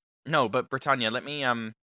 No, but Britannia, let me.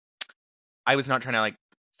 I was not trying to like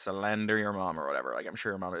slander your mom or whatever. Like, I'm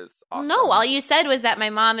sure your mom is awesome. No, all you said was that my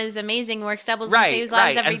mom is amazing, works doubles, and saves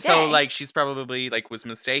lives every and day. so like she's probably like was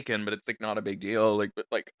mistaken, but it's like not a big deal. Like, but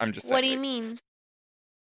like I'm just saying. What do you like- mean?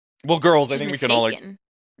 Well, girls, I She's think we can all mistaken.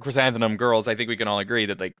 chrysanthemum girls. I think we can all agree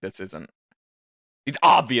that like this isn't. These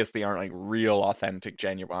obviously aren't like real, authentic,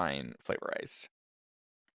 genuine flavor ice.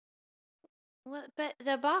 Well, but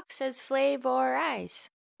the box says flavor ice.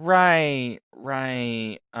 Right.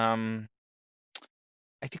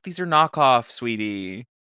 I think these are knockoff, sweetie.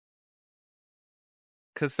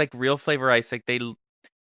 Cause like real flavor ice, like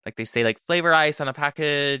they say like flavor ice on the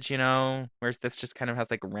package, whereas this just kind of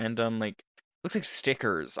has like random like looks like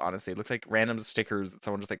stickers. Honestly, it looks like random stickers that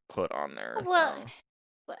someone just like put on there. Well,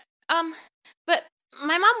 so. but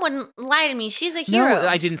my mom wouldn't lie to me. She's a hero. No,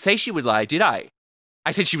 I didn't say she would lie, did I?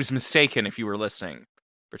 I said she was mistaken. If you were listening,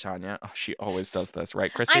 Britannia. Oh, she always does this,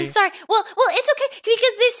 right, Chrissy? I'm sorry. Well, it's okay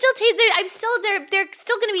because they're still they're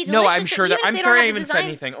still going to be delicious. No, I'm sure even that. if I'm they sorry don't I have the even said design.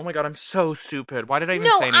 anything. Oh my god, I'm so stupid. Why did I even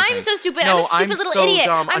No, say anything? I'm so stupid. No, I'm a stupid little so idiot.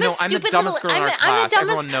 Dumb. I'm no, a stupid I'm the dumbest little. girl in our I'm class. the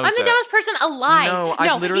dumbest. Everyone knows I'm the it. dumbest person alive. No,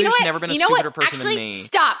 I've literally you know just what? never been a You know what? stupider person Actually, than me.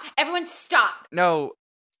 stop. Everyone, stop. No.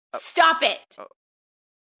 Stop it.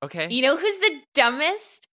 Okay. You know who's the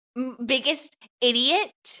dumbest, biggest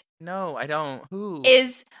idiot? No, I don't. Who?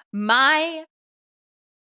 Is my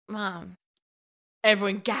mom.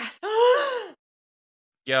 Everyone gasp.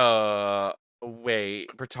 Yo,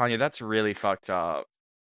 wait, Britannia, that's really fucked up.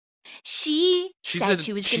 She said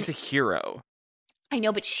she was She's gonna. a hero. I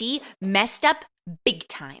know, but she messed up big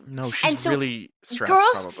time. No, she's And so, really stressed.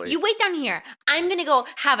 Girls, probably. you wait down here. I'm gonna go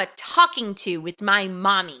have a talking to with my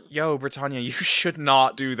mommy. Yo, Britannia, you should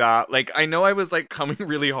not do that. Like, I know I was like coming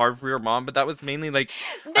really hard for your mom, but that was mainly like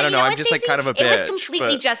But I don't you know. what, I'm just like Stacey? kind of a bitch. It was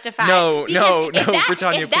completely but- justified. No, Because no, if that,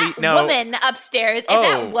 Britannia, if that please, no. woman upstairs, if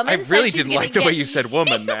that woman I says really she's didn't gonna like the way get- you said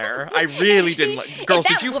 "woman" there. I really didn't like. Girls,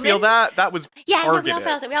 that did you feel woman- that? That was Yeah, no, we targeted. all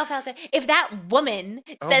felt it. We all felt it. If that woman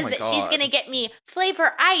Oh says my that she's God. gonna get me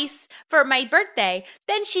flavor ice for my birthday,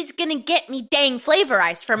 then she's gonna get me dang flavor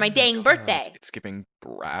ice for my dang God, birthday. It's giving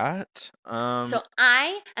brat. So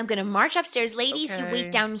I am gonna march upstairs, ladies. You Okay.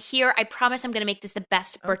 wait down here. I promise I'm gonna make this the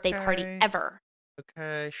best birthday party Okay. ever.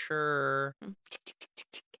 Okay, sure.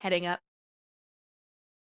 Heading up.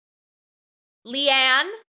 Leanne.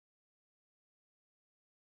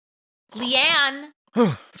 Leanne.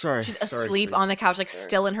 Sorry. She's asleep on the couch, like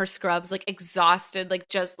still in her scrubs, like exhausted, like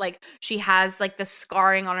just like she has like the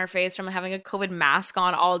scarring on her face from having a COVID mask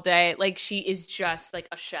on all day. Like she is just like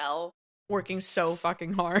a shell, working so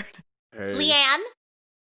fucking hard. Hey. Leanne.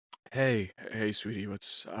 Hey, sweetie.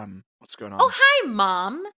 What's going on? Oh, hi,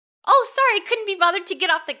 Mom. Oh, sorry, couldn't be bothered to get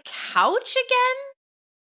off the couch again.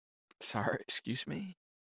 Sorry. Excuse me.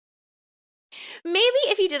 Maybe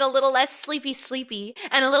if you did a little less sleepy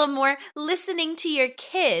and a little more listening to your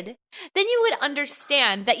kid, then you would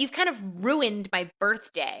understand that you've kind of ruined my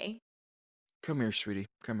birthday. Come here, sweetie.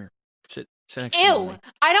 Come here. Sit next to mommy. Ew,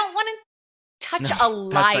 I don't want to touch a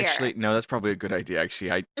liar. That's probably a good idea.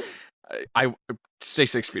 Actually, I stay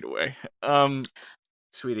 6 feet away.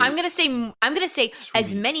 Sweetie. I'm gonna stay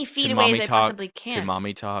as many feet away as I possibly can. Can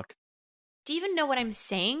mommy talk? Do you even know what I'm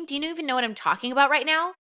saying? Do you even know what I'm talking about right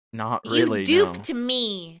now? Not really. You duped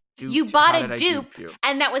me. You bought a dupe,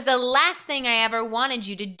 and that was the last thing I ever wanted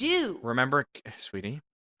you to do. Remember, sweetie?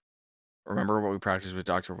 Remember what we practiced with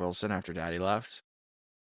Dr. Wilson after Daddy left?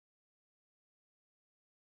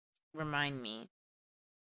 Remind me.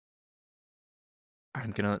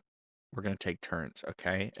 We're gonna take turns,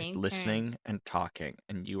 okay? Listening turns. and talking,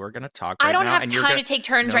 and you are gonna talk. I don't have time to take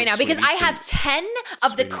turns right now because I have 10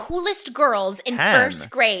 of the coolest girls in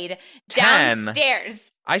first grade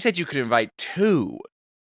downstairs. I said you could invite 2.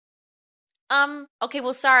 Okay,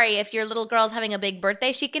 well, sorry. If your little girl's having a big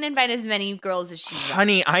birthday, she can invite as many girls as she wants.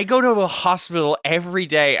 Honey, I go to a hospital every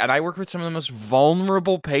day, and I work with some of the most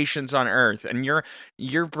vulnerable patients on earth, and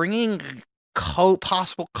you're bringing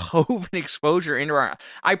possible COVID exposure into our...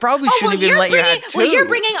 I probably shouldn't even let you have 2. Well, you're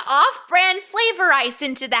bringing off-brand flavor ice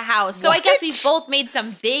into the house, so I guess we both made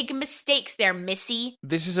some big mistakes there, Missy.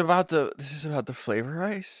 This is about the flavor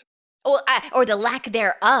ice? Or the lack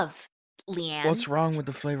thereof, Leanne. What's wrong with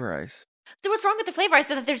the flavor ice? What's wrong with the flavor ice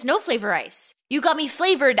is that there's no flavor ice. You got me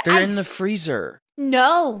flavored ice. They're in the freezer.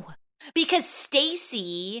 No, because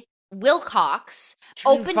Stacy Wilcox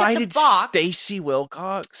opened up the box. Stacy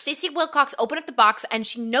Wilcox opened up the box and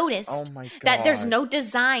she noticed that there's no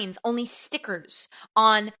designs, only stickers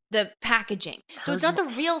on the packaging. So it's not the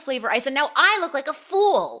real flavor ice, and now I look like a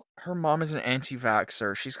fool. Her mom is an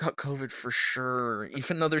anti-vaxxer. She's got COVID for sure,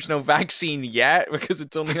 even though there's no vaccine yet because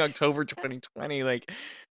it's only October 2020. Like,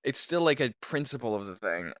 it's still like a principle of the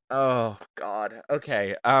thing. Oh God.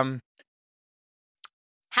 Okay. How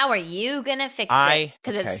are you gonna fix it?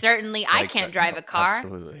 Because it's certainly I can't drive a car.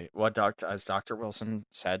 Absolutely. As Dr. Wilson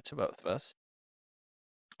said to both of us,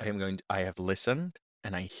 I have listened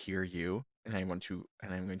and I hear you, and I'm going to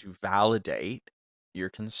validate your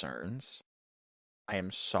concerns. I am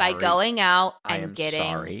sorry. By going out and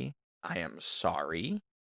I am sorry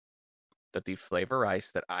that the flavor ice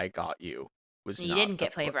that I got you was You didn't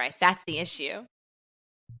get flavor ice. That's the issue.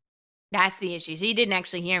 So you didn't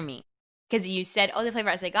actually hear me. Because you said, the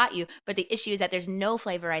flavor ice I got you, but the issue is that there's no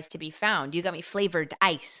flavor ice to be found. You got me flavored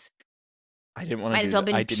ice. I didn't want to do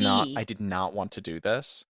that. I did not want to do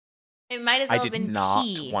this. It might as well have been pee.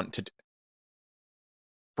 I did not want to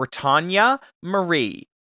Britannia Marie.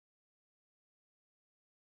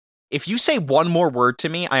 If you say one more word to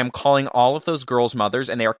me, I am calling all of those girls' mothers,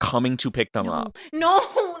 and they are coming to pick them up. No.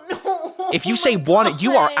 If you say one,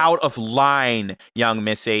 you are out of line, young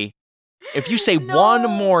Missy. If you say one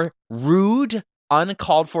more rude,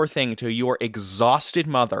 uncalled for thing to your exhausted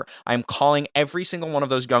mother, I am calling every single one of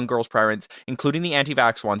those young girls' parents, including the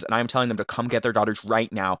anti-vax ones, and I am telling them to come get their daughters right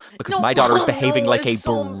now because my daughter is behaving like a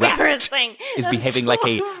brat. Is behaving like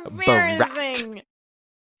a brat.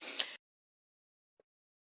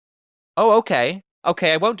 Oh, okay.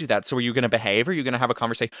 Okay, I won't do that. So are you going to behave? Or are you going to have a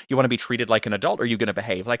conversation? You want to be treated like an adult? Or are you going to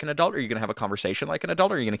behave like an adult? Or are you going to have a conversation like an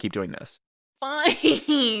adult? Or are you going to keep doing this?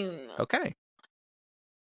 Fine. Okay.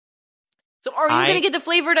 So are you going to get the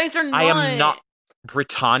flavored ice or not? I am not.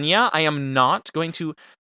 Britannia, I am not going to.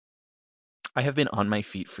 I have been on my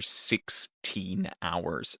feet for 16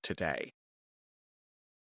 hours today.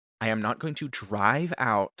 I am not going to drive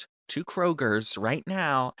out to Kroger's right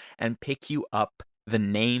now and pick you up the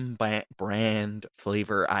name brand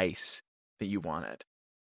flavor ice that you wanted.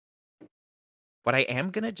 What I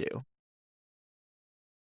am going to do...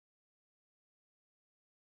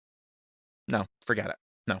 No, forget it.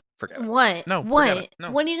 No, forget it. What? No, what?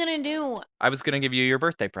 No. What are you gonna do? I was gonna give you your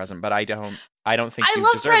birthday present, but I don't think you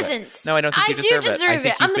love deserve presents. It. No, I don't think you deserve it. I do deserve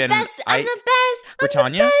it. I'm the best. I'm the best.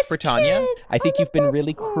 Britannia, I think you've been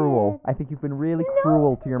really cruel. I think you've been really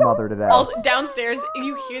cruel to your mother today. Also, downstairs,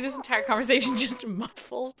 you hear this entire conversation just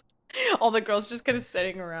muffled. All the girls just kind of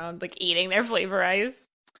sitting around, like eating their flavor ice.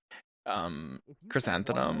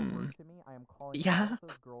 Chrysanthemum. Yeah.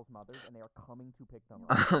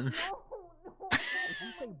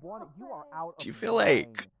 Do you feel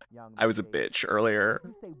like I was a bitch earlier?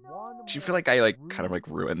 Do you feel like I kind of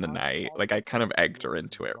ruined the night? Like I kind of egged her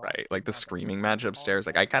into it, right? Like the screaming match upstairs,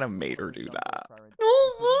 like I kind of made her do that.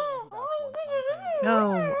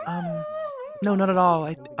 No, no, not at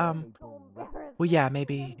all. Well, yeah,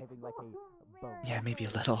 maybe a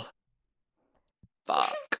little.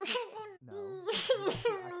 Fuck.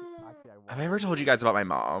 Have I ever told you guys about my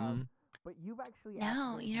mom?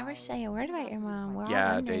 No, you never say a word about your mom. We're all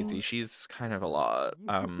Yeah, wondering. Daisy, she's kind of a lot.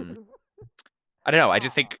 I don't know. I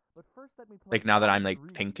just think, like, now that I'm like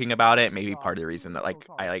thinking about it, maybe part of the reason that like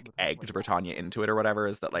I like egged Britannia into it or whatever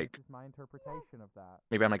is that like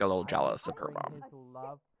maybe I'm like a little jealous of her mom.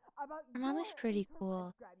 Her mom is pretty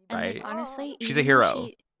cool. And Right? like honestly, She's a even though hero.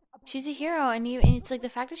 she's a hero, and it's like the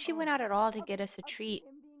fact that she went out at all to get us a treat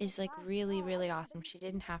is like really, really awesome. She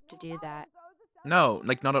didn't have to do that. No,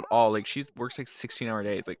 like not at all. Like she works like 16-hour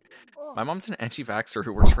days. Like my mom's an anti-vaxxer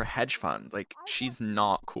who works for a hedge fund. Like she's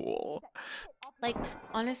not cool. Like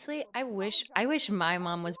honestly, I wish my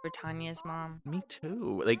mom was Britannia's mom. Me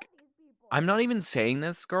too. Like I'm not even saying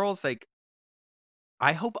this, girls. Like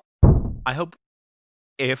I hope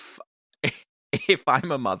if if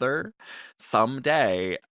I'm a mother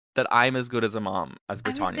someday that I'm as good as a mom as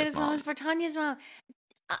I'm as good Britannia's as mom. Britannia's mom.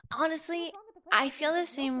 Honestly, I feel the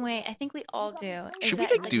same way. I think we all do. Should we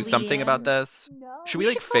like do something about this? Should we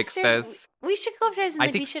like should go fix upstairs. this? We should go upstairs and I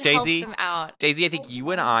then we think should Daisy, help them out. Daisy, I think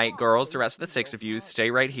you and I, girls, the rest of the 6 of you,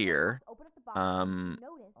 stay right here.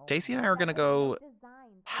 Daisy and I are gonna go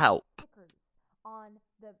help.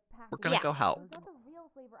 We're gonna go help.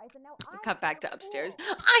 Cut back to upstairs.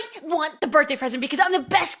 I want the birthday present because I'm the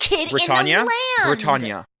best kid Britannia, in the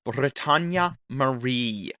land. Britannia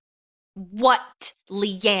Marie. What,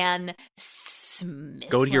 Leanne Smith?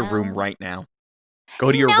 Go to your room right now.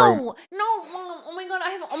 Go to your room. No, Mom. Oh my God, I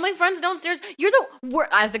have all my friends downstairs. You're the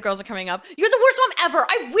worst. As the girls are coming up, you're the worst mom ever.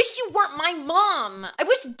 I wish you weren't my mom. I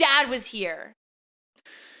wish Dad was here.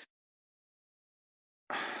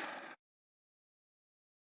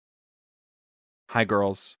 Hi,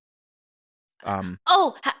 girls.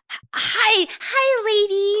 Oh, hi,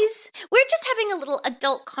 ladies. We're just having a little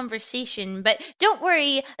adult conversation, but don't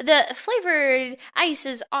worry, the flavored ice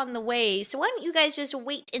is on the way. So why don't you guys just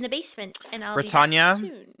wait in the basement, and I'll Britannia? be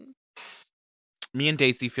back soon. Me and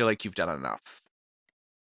Daisy feel like you've done enough.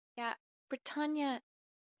 Yeah, Britannia,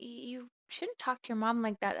 you shouldn't talk to your mom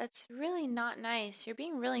like that. That's really not nice. You're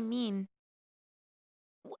being really mean.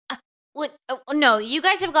 What? Oh, no, you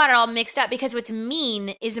guys have got it all mixed up because what's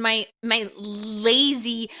mean is my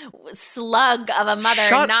lazy slug of a mother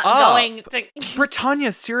Shut not up. going to.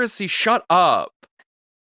 Britannia, seriously, shut up.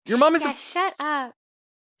 Your mom is Yeah, shut up.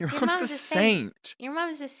 your Your mom's mom's a a saint. Your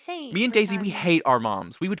mom's a saint. Me and Daisy, we Britannia. hate our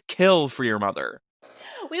moms. We would kill for your mother.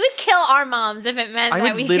 We would kill our moms if it meant I that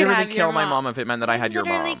would we could literally have kill your my mom if it meant that I had your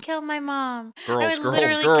literally mom. kill my mom. I Girls, would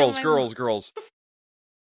literally kill my mom. girls.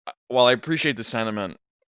 While I appreciate the sentiment,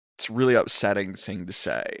 it's a really upsetting thing to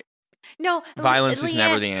say. No, Violence is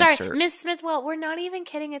never the answer. Sorry, Miss Smithwell, we're not even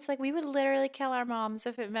kidding. It's like we would literally kill our moms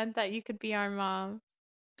if it meant that you could be our mom.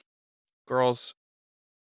 Girls,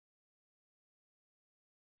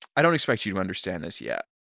 I don't expect you to understand this yet,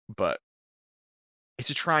 but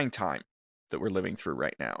it's a trying time that we're living through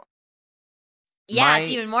right now. Yeah, it's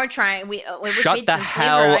even more trying. We wish Shut we'd the some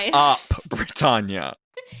hell flavor up, ice. Britannia.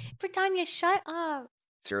 Britannia, shut up.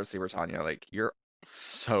 Seriously, Britannia, like, you're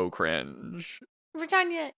so cringe.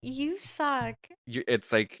 Britannia, you suck.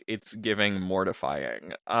 It's like, it's giving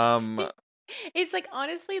mortifying. It's like,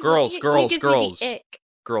 honestly, Girls, looking at you gives me girls. the ick.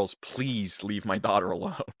 Girls, please leave my daughter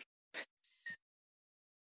alone.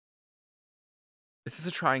 This is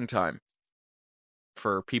a trying time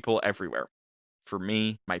for people everywhere. For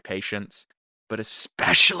me, my patients, but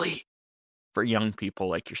especially for young people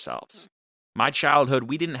like yourselves. My childhood,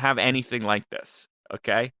 we didn't have anything like this,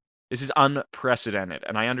 okay? This is unprecedented,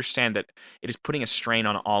 and I understand that it is putting a strain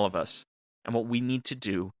on all of us. And what we need to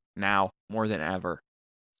do now, more than ever,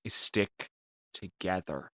 is stick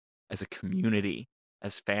together as a community,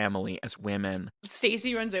 as family, as women.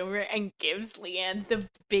 Stacey runs over and gives Leanne the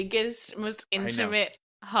biggest, most intimate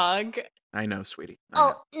hug. I know, sweetie. I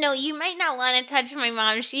know. Oh, no, you might not want to touch my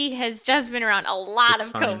mom. She has just been around a lot It's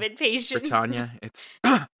of fine. COVID patients. Britannia, it's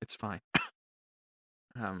it's fine.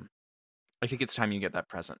 I think it's time you get that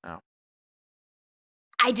present now.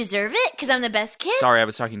 I deserve it because I'm the best kid. Sorry, I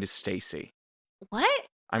was talking to Stacy. What?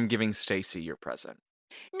 I'm giving Stacy your present.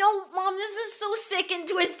 No, Mom, this is so sick and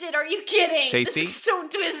twisted. Are you kidding? Stacey? This is so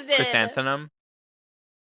twisted. Chrysanthemum.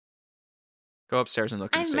 Go upstairs and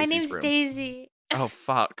look in My Stacy's name's room. Daisy. Oh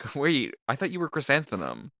fuck! Wait, I thought you were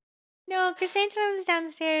Chrysanthemum. No, Chrysanthemum's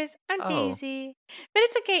downstairs. I'm Oh. Daisy. But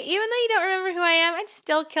it's okay. Even though you don't remember who I am, I'd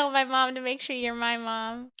still kill my mom to make sure you're my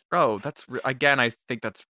mom. Oh, that's again. I think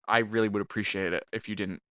that's. I really would appreciate it if you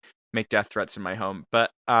didn't make death threats in my home.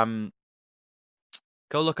 But go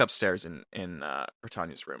look upstairs in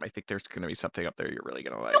Britannia's room. I think there's gonna be something up there you're really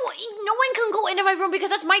gonna like. No one can go into my room because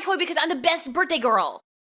that's my toy because I'm the best birthday girl.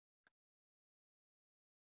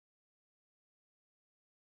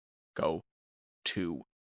 go to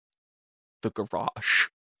the garage.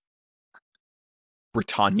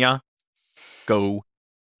 Britannia, go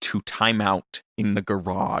to timeout in the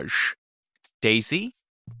garage. Daisy,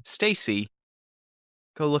 Stacy,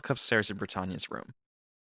 go look upstairs in Britannia's room.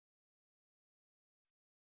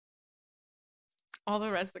 All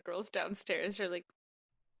the rest of the girls downstairs are like,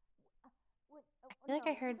 I feel like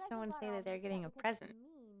I heard someone say that they're getting a present.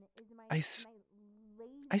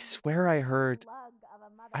 I swear I heard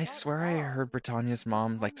Britannia's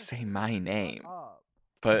mom like say my name.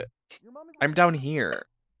 But I'm down here.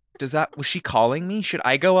 Was she calling me? Should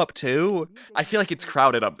I go up too? I feel like it's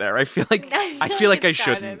crowded up there. I feel like I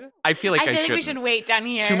shouldn't. I feel like we should wait down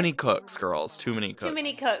here. Too many cooks, girls. Too many cooks. Too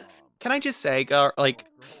many cooks. Can I just say, like,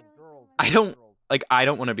 I don't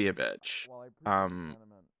want to be a bitch.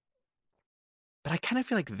 But I kind of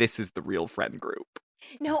feel like this is the real friend group.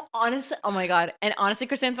 No, honestly, oh my God. And honestly,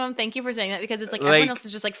 Chrysanthemum, thank you for saying that, because it's like everyone else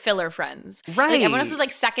is just like filler friends. Right. Like everyone else is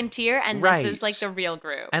like second tier, and right. This is like the real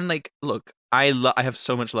group. And like, look, I have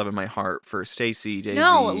so much love in my heart for Stacy, Daisy,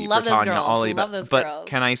 love Britannia, those girls. Ollie, Love those but girls.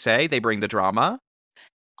 can I say they bring the drama?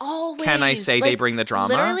 Always. Can I say they bring the drama?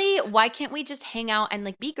 Literally, why can't we just hang out and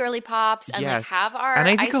like be girly pops and like have our And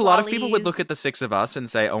I think ice a lot of people would lollies? look at the six of us and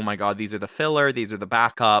say, oh my God, these are the filler, these are the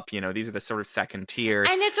backup, you know, these are the sort of second tier.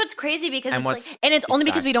 And it's what's crazy because And it's only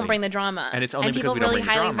because we don't exactly. bring the drama. And it's only because people we don't really bring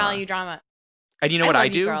the highly drama. value drama. And you know what love I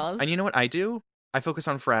you, do? girls. And you know what I do? I focus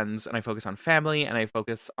on friends, and I focus on family, and I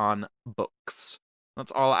focus on books.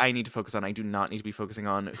 That's all I need to focus on. I do not need to be focusing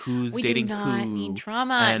on who's dating who. We do not need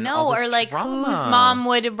drama. and No, all this or like drama. whose mom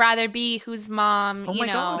would rather be whose mom, Oh you my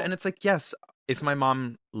know. God. And it's like, yes, is my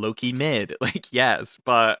mom low-key mid? Like, yes,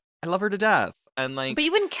 but I love her to death. And like, But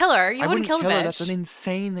you wouldn't kill her. You I wouldn't kill the her. bitch. That's an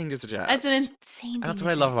insane thing to suggest. That's an insane thing. And that's to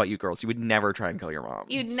what I say. love about you girls. You would never try and kill your mom.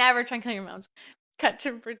 You'd never try and kill your moms. Cut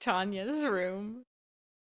to Britannia's room.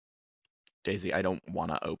 Daisy, I don't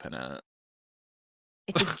want to open it.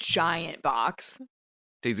 It's a giant box.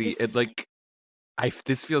 Daisy, This it is like,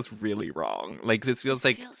 this feels really wrong. Like, this feels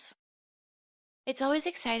like, It's always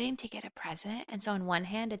exciting to get a present, and so on one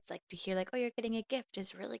hand, it's like to hear like, "Oh, you're getting a gift"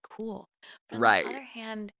 is really cool. But on Right. the other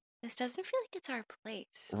hand, this doesn't feel like it's our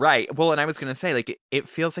place. right. Well, and I was going to say, like, it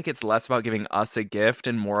feels like it's less about giving us a gift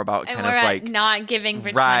and more about And kind we're of like, not giving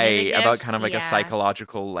Britannia right, the about gift. kind of like a Yeah.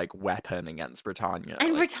 psychological like weapon against Britannia. And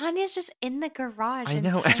like, Britannia's just in the garage. I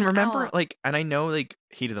know, and time remember, out. like, and I know, like,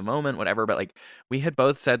 heat of the moment, whatever, but like, we had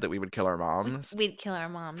both said that we would kill our moms We'd kill our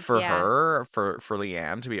moms for yeah. her, for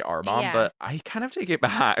Leanne to be our mom, Yeah. but I kind of take it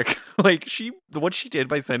back. Like, what she did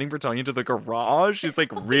by sending Britannia to the garage is like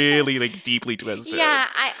really like deeply twisted. Yeah,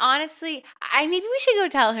 I honestly, maybe we should go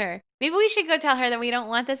tell her. Maybe we should go tell her that we don't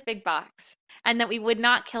want this big box and that we would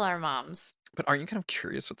not kill our moms. But aren't you kind of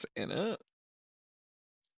curious what's in it?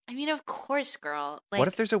 I mean, of course, girl. Like, What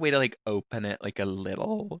if there's a way to like open it like a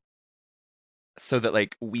little so that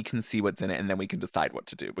like we can see what's in it and then we can decide what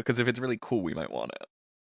to do? Because if it's really cool, we might want it.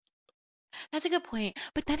 That's a good point.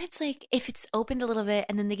 But then it's like, if it's opened a little bit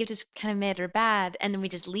and then the gift is kind of mid or bad and then we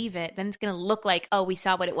just leave it, then it's going to look like, oh, we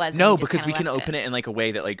saw what it was. No, because we can open it in like a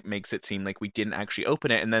way that like makes it seem like we didn't actually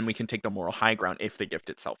open it, and then we can take the moral high ground if the gift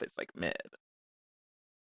itself is like mid.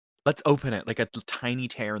 Let's open it like a tiny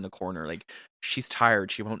tear in the corner. Like, she's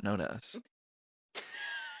tired, she won't notice.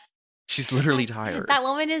 She's literally tired. That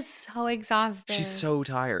woman is so exhausted. She's so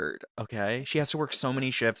tired, okay? She has to work so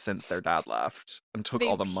many shifts since their dad left and took They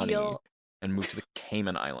all the money peel- and moved to the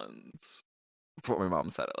Cayman Islands. That's what my mom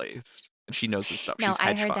said, at least. And she knows this stuff. No, She's I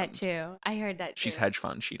hedge heard fund. that too. I heard that too. She's hedge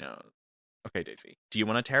fund. She knows. Okay, Daisy. Do you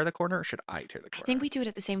want to tear the corner or should I tear the I corner? think we do it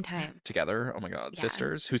at the same time. Together? Oh my God. Yeah.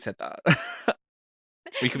 Sisters? Who said that?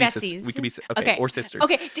 We could be sisters. Besties. We could be okay, or sisters.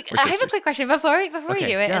 Okay, We're I have a sisters. quick question before we Okay,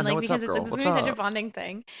 do it, yeah, and no, like what's because up, it's girl? this What's is such a up? bonding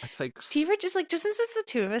thing. It's like Tifa, just like just since it's the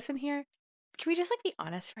two of us in here, can we just like be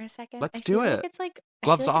honest for a second? Let's I feel do like it. it's like I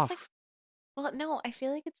gloves feel like off. it's like, well, no, I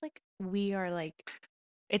feel like it's like we are like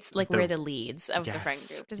it's like The- we're the leads of the friend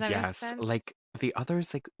Yes, group. Does that make yes. sense? Like the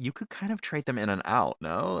others, like you could kind of trade them in and out.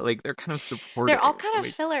 No, like they're kind of supporting. they're all kind of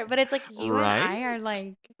like, filler, but it's like you and I are Right?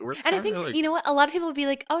 like. we're And I kinda, think like, you know what? A lot of people would be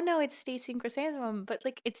like, "Oh no, it's Stacy and Chrysanthemum," but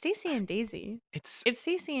like it's Stacy and Daisy. it's It's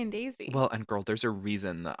Stacy and Daisy. well, and girl, there's a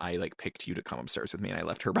reason that I like picked you to come upstairs with me, and I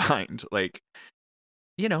left her behind. Like,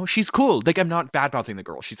 you know, she's cool. Like, I'm not bad mouthing the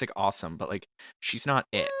girl. She's like awesome, but like, she's not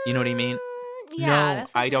it. You know what I mean? Yeah, No,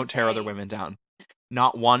 that's what I was don't gonna tear other say. women down.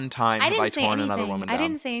 Not one time I have didn't I say torn anything. another woman I down.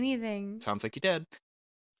 didn't say anything. Sounds like you did.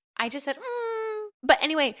 I just said, but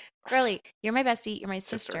anyway, girly, you're my bestie, you're my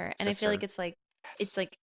Sister, sister, and I feel like sister. it's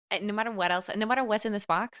like no matter what else, no matter what's in this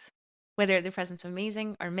box, whether the present's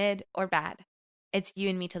amazing or mid or bad, it's you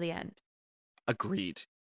and me till the end. Agreed.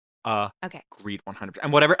 Okay. Agreed 100%.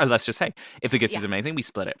 And whatever, let's just say, if the gift is Yeah. amazing, we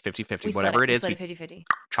split it 50-50. We split Whatever it. it is, split we it 50-50.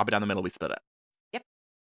 chop it down the middle, we split it. Yep.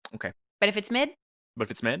 Okay. But if it's mid, But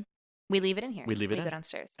if it's mid, we leave it in here. we leave it We in. go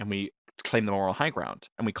downstairs. And we claim the moral high ground.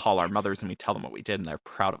 And we call our Yes. mothers and we tell them what we did, and they're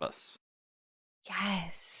proud of us.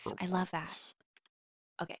 Yes. for I love that. once.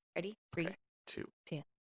 Okay. Ready? 3, Okay. 2.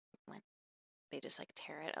 1. They just like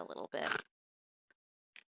tear it a little bit.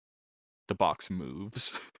 The box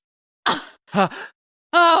moves.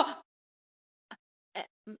 Oh!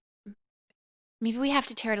 Maybe we have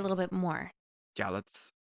to tear it a little bit more. Yeah,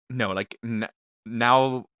 let's. No, like,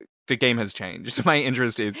 now the game has changed. My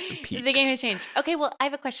interest is peaked. The game has changed. Okay, well, I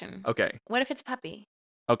have a question. Okay. What if it's a puppy?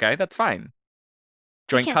 Okay, that's fine.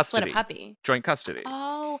 We Joint can't custody. split a puppy. Joint custody.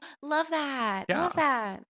 Oh, love that. Yeah. Love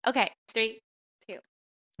that. Okay, 3, 2.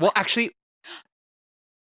 Well, actually,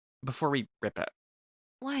 before we rip it,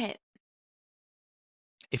 What?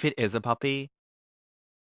 if it is a puppy,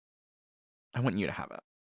 I want you to have it.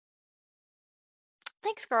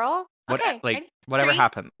 Thanks, girl. Okay. ready? Whatever 3.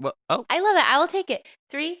 happened. Well, oh, I love that. I will take it.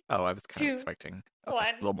 3. I was kind 2, of expecting a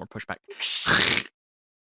 1. little more pushback.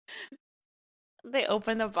 They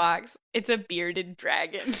open the box. It's a bearded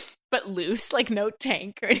dragon, but loose, like no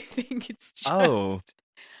tank or anything. It's just.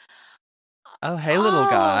 Oh, hey, little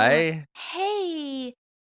guy. Hey.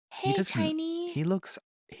 Hey, doesn't- tiny. He looks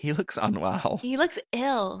unwell. He looks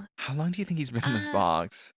ill. How long do you think he's been in this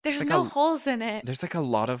box? There's like no holes in it. There's like a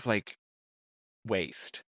lot of like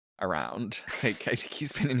waste around. Like I think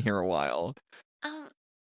he's been in here a while.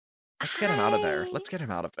 Let's get him out of there. hi. Let's get him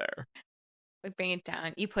out of there. We bring it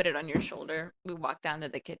down. You put it on your shoulder. We walk down to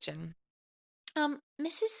the kitchen.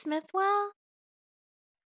 Mrs. Smithwell?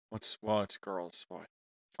 What's what, girls? What?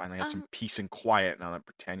 Finally had some Um, peace and quiet now that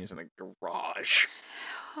Britannia's in the garage.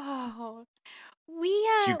 Oh, we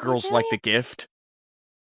Do you we girls really like the gift?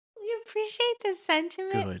 we appreciate the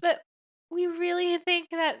sentiment, Good. but we really think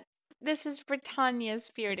that this is Britannia's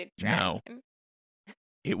bearded No. dragon.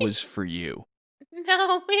 It was for you.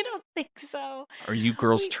 No, we don't think so. Are you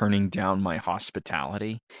girls We- turning down my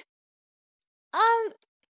hospitality?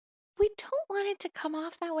 We don't want it to come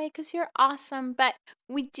off that way because you're awesome, but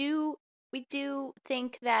we do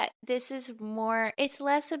think that this is more. It's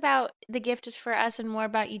less about the gift is for us and more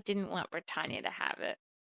about you didn't want Britannia to have it.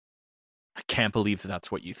 I can't believe that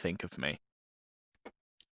that's what you think of me.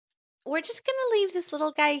 We're just gonna leave this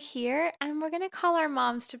little guy here, and we're gonna call our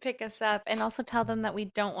moms to pick us up, and also tell them that we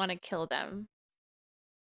don't want to kill them.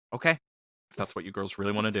 Okay. If that's what you girls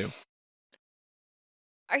really want to do.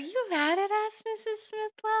 Are you mad at us, Mrs.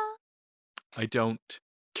 Smithwell? I don't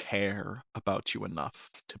care about you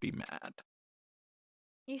enough to be mad.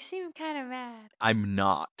 You seem kind of mad. I'm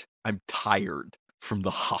not. I'm tired from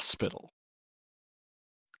the hospital.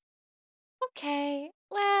 Okay,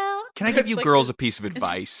 well. Can I give it's you like girls this- a piece of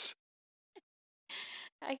advice?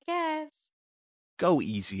 I guess. Go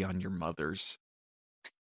easy on your mothers.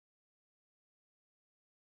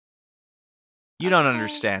 You don't Okay.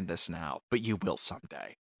 understand this now, but you will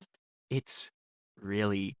someday. It's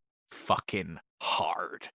really fucking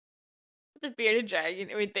hard. The bearded dragon.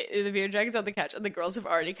 Wait, the bearded dragon's on the couch, and the girls have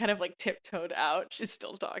already kind of like tiptoed out. She's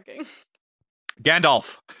still talking.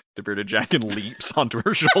 Gandalf! The bearded dragon leaps onto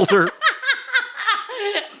her shoulder.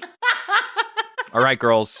 All right,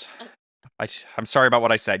 girls. I'm sorry about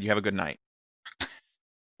what I said. You have a good night.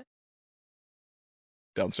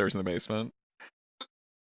 Downstairs in the basement.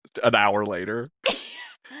 An hour later.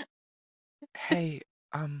 Hey,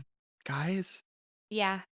 guys,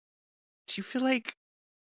 Yeah. do you feel like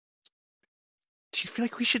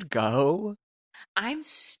we should go? I'm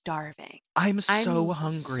starving. I'm so I'm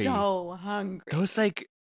hungry. So hungry. Those like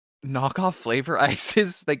knockoff flavor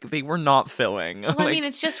ices, like they were not filling. Well, I mean,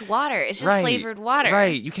 it's just water. It's just right, flavored water.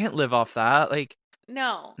 Right. You can't live off that. Like,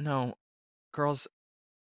 No. no, girls.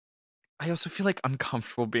 I also feel like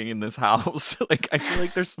uncomfortable being in this house. Like, I feel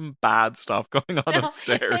like there's some bad stuff going on No,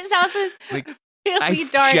 upstairs. This house is Like, really I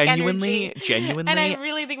dark genuinely, energy. And I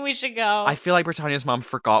really think we should go. I feel like Britannia's mom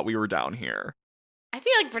forgot we were down here. I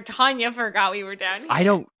feel like Britannia forgot we were down here. I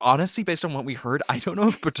don't, honestly, based on what we heard, I don't know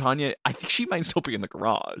if Britannia, I think she might still be in the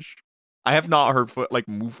garage. I have not heard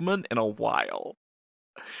movement in a while.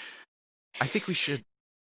 I think we should,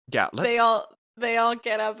 yeah, let's. They all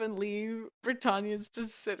get up and leave. Britannia's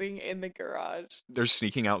just sitting in the garage. They're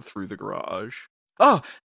sneaking out through the garage. Oh!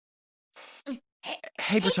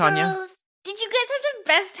 Hey, Britannia. girls. Did you guys have the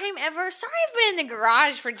best time ever? Sorry I've been in the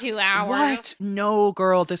garage for 2 hours. What? No,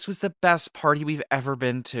 girl, this was the best party we've ever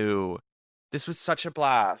been to. This was such a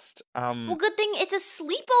blast. Well, good thing it's a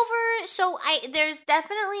sleepover. So there's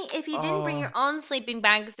definitely, if you didn't bring your own sleeping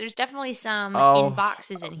bags, there's definitely some in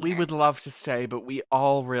boxes in here. We would love to stay, but we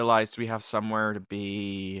all realized we have somewhere to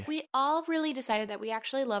be. We all really decided that we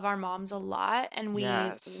actually love our moms a lot and we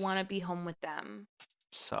want to be home with them.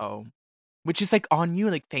 So, which is like on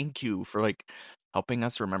you. Like, thank you for like helping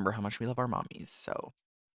us remember how much we love our mommies. So.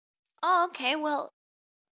 Oh, okay. Well,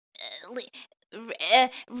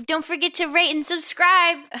 don't forget to rate and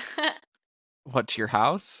subscribe. What, to your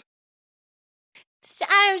house?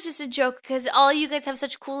 It was just a joke because all you guys have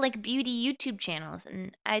such cool like beauty YouTube channels,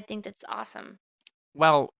 and I think that's awesome.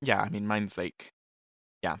 Well, yeah. I mean, mine's like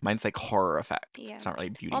horror effects. Yeah. It's not really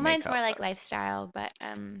beauty. Well, mine's makeup, more like lifestyle, but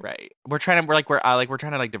right. We're trying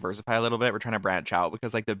to diversify a little bit. We're trying to branch out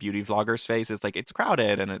because like the beauty vlogger space is like it's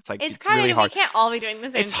crowded and it's like it's crowded. Really hard. We can't all be doing the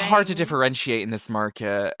same thing. It's hard to differentiate in this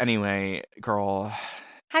market. Anyway, girl.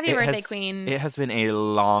 Happy birthday, Queen. It has been a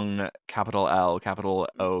long capital L, capital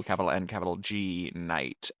O, capital N, capital G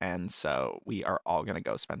night, and so we are all gonna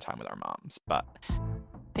go spend time with our moms. But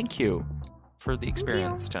thank you for the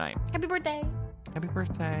experience tonight. Happy birthday. Happy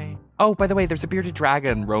birthday. Oh, by the way, there's a bearded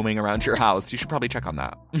dragon roaming around your house. You should probably check on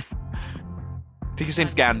that. I think his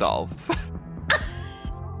name's Gandalf.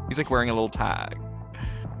 He's like wearing a little tag.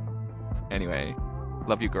 Anyway,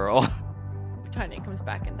 love you, girl. Tanya comes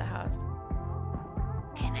back in the house.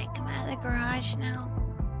 Can I come out of the garage now?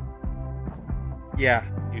 Yeah,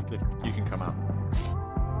 you can come out.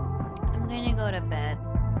 I'm gonna go to bed.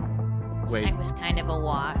 Wait. It was kind of a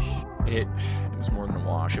wash. It was more than a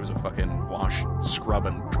wash. It was a fucking wash, scrub,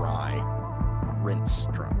 and dry. Rinse,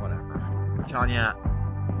 dry, whatever. Tanya.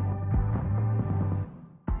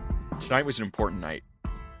 Tonight was an important night.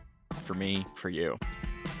 For me, for you.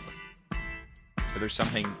 But there's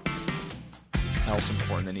something else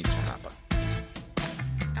important that needs to happen.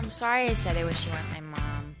 I'm sorry I said I wish you weren't my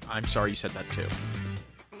mom. I'm sorry you said that too.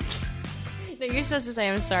 No, you're supposed to say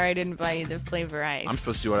I'm sorry I didn't buy you the flavor ice. I'm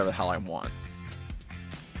supposed to do whatever the hell I want.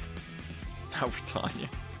 Now for Tanya.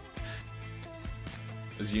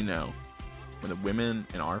 As you know, when the women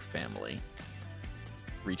in our family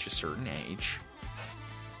reach a certain age...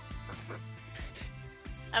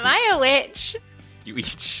 Am I a witch? You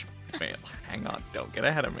each... Wait, hang on. Don't get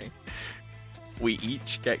ahead of me. We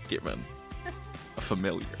each get given a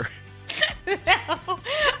familiar. No.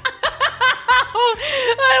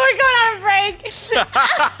 We're going on a break.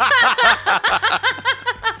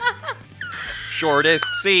 Shortest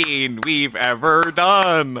scene we've ever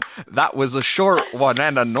done. That was a short one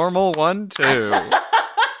and a normal one too.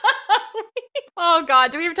 Oh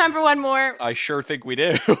God, do we have time for one more? I sure think we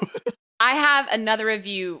do. I have another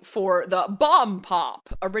review for the Bomb Pop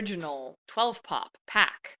original 12 Pop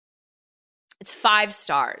pack. It's 5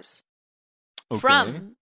 stars. Okay.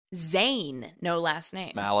 From Zane, no last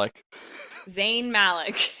name. Malik. Zayn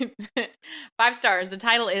Malik. 5 stars. The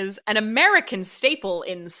title is An American Staple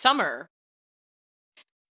in Summer.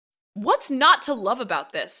 What's not to love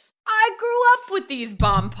about this? I grew up with these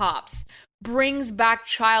bomb pops. Brings back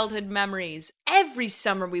childhood memories. Every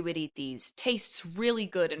summer we would eat these. Tastes really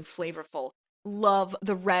good and flavorful. Love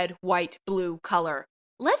the red, white, blue color.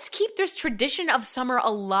 Let's keep this tradition of summer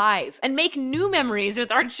alive and make new memories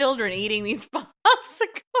with our children eating these popsicles.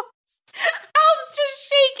 Al's just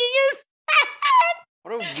shaking his head.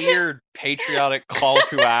 What a weird patriotic call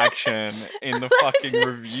to action in the fucking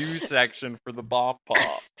review section for the Bomb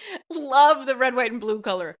Pop. Love the red, white, and blue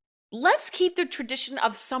color. Let's keep the tradition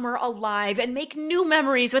of summer alive and make new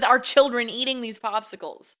memories with our children eating these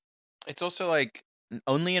popsicles. It's also like,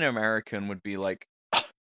 only an American would be like,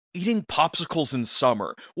 eating popsicles in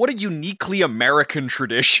summer. What a uniquely American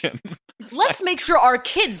tradition. Let's make sure our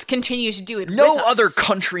kids continue to do it No with us. other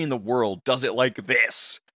country in the world does it like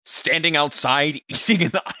this. Standing outside, eating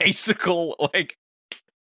an icicle, like...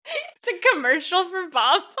 It's a commercial for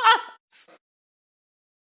Bomb Pops.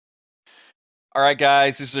 All right,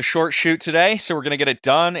 guys, this is a short shoot today, so we're going to get it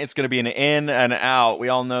done. It's going to be an in and out. We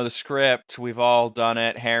all know the script. We've all done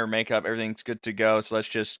it. Hair, makeup, everything's good to go. So let's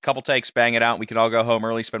just, couple takes, bang it out. We can all go home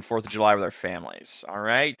early, spend 4th of July with our families. All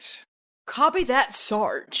right? Copy that,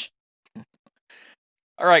 Sarge.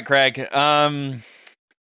 All right, Craig. Okay,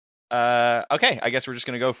 I guess we're just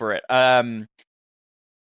going to go for it.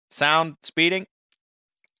 Sound speeding?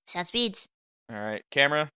 Sound speeds. All right,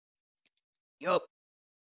 camera? Yup.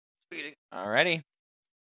 Speeding. Alrighty.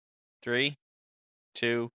 3,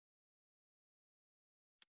 2.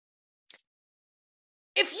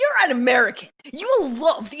 If you're an American, you will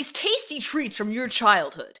love these tasty treats from your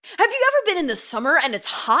childhood. Have you ever been in the summer and it's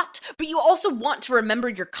hot, but you also want to remember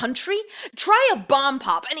your country? Try a bomb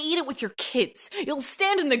pop and eat it with your kids. You'll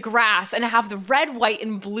stand in the grass and have the red, white,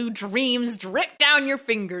 and blue dreams drip down your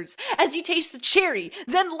fingers as you taste the cherry,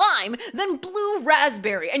 then lime, then blue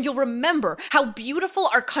raspberry, and you'll remember how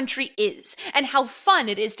beautiful our country is and how fun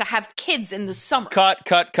it is to have kids in the summer. Cut.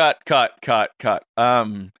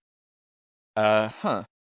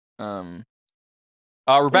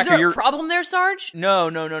 Rebecca, Was there a problem there, Sarge?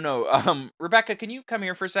 No. Rebecca, can you come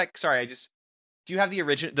here for a sec? Sorry, do you have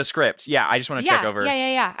the script? Yeah, I just want to check over.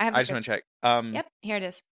 Yeah. I just want to check. Yep, here it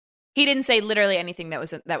is. He didn't say literally anything that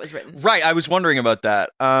was written. Right, I was wondering about that.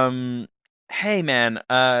 Hey man,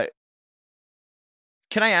 can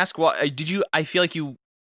I ask what I feel like you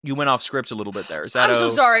went off script a little bit there. Is that I'm so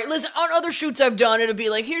sorry. Listen, on other shoots I've done, it'll be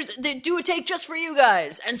like, do a take just for you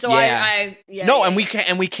guys. And so we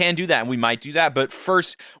can do that, and we might do that. But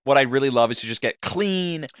first, what I'd really love is to just get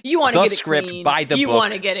clean. You want to get script it clean. by the book. You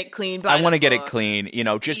want to get it clean. I want to get it clean.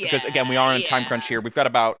 Because again, we are on a time crunch here. We've got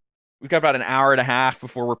about an hour and a half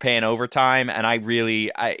before we're paying overtime, and I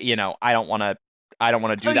don't want to. I don't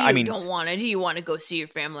want to do that. I mean, don't want to. Do you want to go see your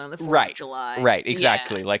family on the 4th of July? Right,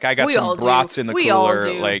 exactly. Yeah. Like, I got some brats in the cooler. All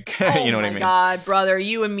do. Like, you know what I mean? Oh my God, brother,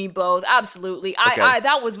 you and me both. Absolutely. Okay.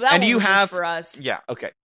 That was just for us. Yeah.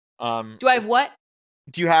 Okay. Do I have what?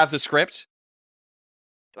 Do you have the script?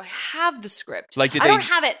 Do I have the script? Like, I don't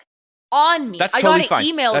have it on me. That's I totally got fine.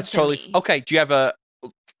 it emailed That's to totally me. okay. Do you have a?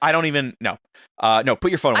 I don't even no. No,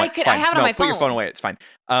 put your phone away. It's fine. I have it on my phone. Put your phone away. It's fine.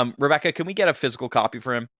 Rebecca, can we get a physical copy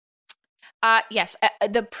for him? Yes.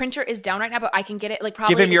 The printer is down right now, but I can get it. Like,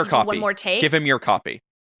 probably give him your do copy. One more take. Give him your copy.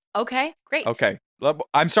 Okay, great. Okay.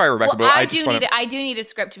 I'm sorry, Rebecca, well, but I do need a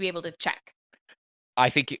script to be able to check. I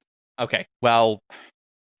think. Okay. Well,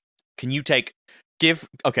 can you give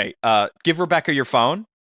Rebecca your phone?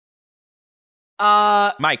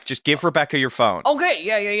 Mike, just give Rebecca your phone. Okay.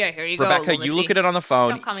 Yeah. Here you go. Rebecca, you look at it on the phone.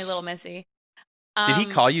 Don't call me Little Missy. Did he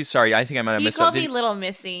call you? Sorry, I think I might have missed it. He called me Little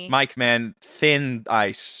Missy. Mike, man, thin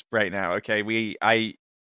ice right now. Okay, if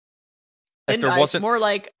there wasn't more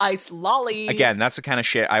like ice lolly. Again, that's the kind of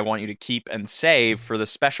shit I want you to keep and save for the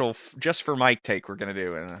special, just for Mike take we're gonna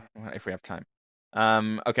do, if we have time.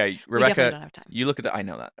 Okay, Rebecca, we definitely don't have time. You look at I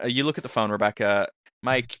know that. You look at the phone, Rebecca.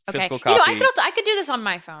 Mike, okay. physical copy. I could do this on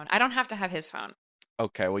my phone. I don't have to have his phone.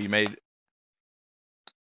 Okay, well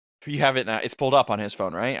you have it now. It's pulled up on his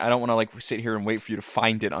phone, right? I don't want to sit here and wait for you to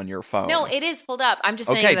find it on your phone. No, it is pulled up. I'm just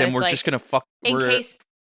saying. Okay, that then it's we're just gonna in case.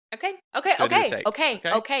 Okay.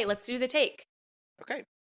 Let's do the take. Okay.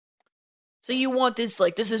 So you want this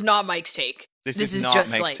this is not Mike's take. This is not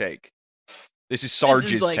just Mike's take. This is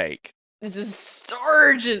Sarge's take. This is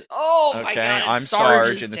Sarge's. Oh my God! I'm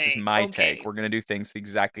Sarge, and this is my take. We're gonna do things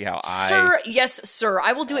exactly how Sir, yes, sir.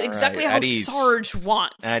 I will do it exactly how Sarge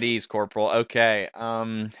wants. At ease, Corporal. Okay.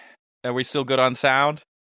 Are we still good on sound?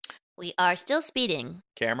 We are still speeding.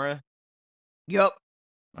 Camera? Yep.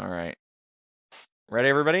 All right. Ready,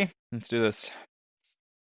 everybody? Let's do this.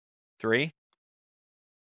 3,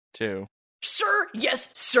 2. Sir,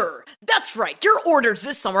 yes, sir. That's right. Your orders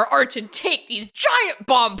this summer are to take these giant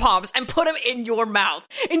bomb pops and put them in your mouth.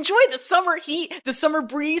 Enjoy the summer heat, the summer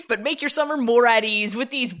breeze, but make your summer more at ease with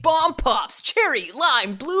these bomb pops. Cherry,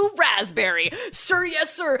 lime, blue raspberry. Sir,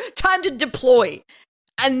 yes, sir. Time to deploy.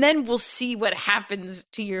 And then we'll see what happens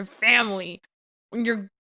to your family when you're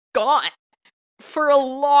gone. For a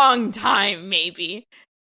long time, maybe.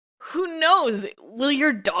 Who knows? Will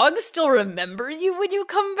your dog still remember you when you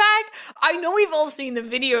come back? I know we've all seen the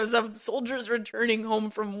videos of soldiers returning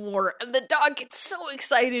home from war, and the dog gets so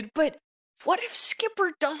excited, but what if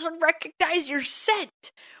Skipper doesn't recognize your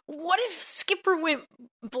scent? What if Skipper went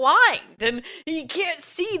blind and he can't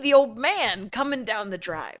see the old man coming down the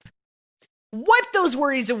drive? Wipe those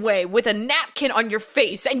worries away with a napkin on your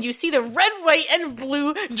face, and you see the red, white, and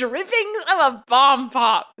blue drippings of a bomb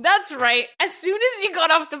pop. That's right. As soon as you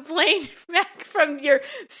got off the plane back from your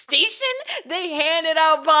station, they handed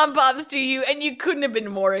out bomb pops to you, and you couldn't have been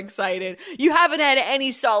more excited. You haven't had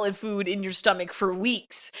any solid food in your stomach for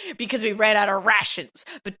weeks because we ran out of rations.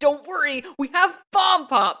 But don't worry, we have bomb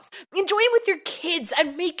pops. Enjoy them with your kids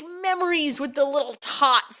and make memories with the little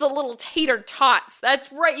tots, the little tater tots.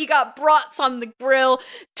 That's right, you got brats on the grill,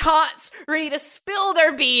 tots ready to spill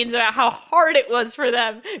their beans about how hard it was for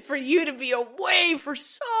them, for you to be away for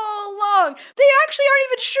so long. They actually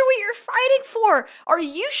aren't even sure what you're fighting for. Are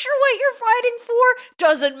you sure what you're fighting for?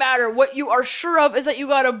 Doesn't matter. What you are sure of is that you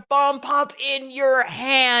got a bomb pop in your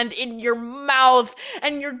hand, in your mouth,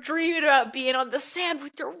 and you're dreaming about being on the sand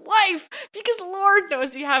with your wife, because Lord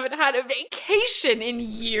knows you haven't had a vacation in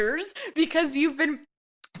years because you've been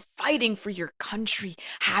fighting for your country.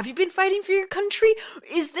 Have you been fighting for your country?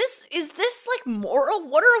 Is this like moral?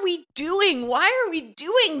 What are we doing? Why are we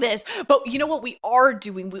doing this? But you know what we are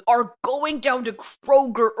doing? We are going down to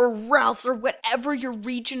Kroger or Ralph's or whatever your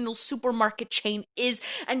regional supermarket chain is,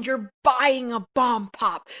 and you're buying a bomb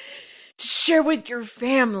pop to share with your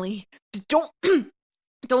family. Don't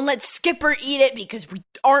let Skipper eat it because we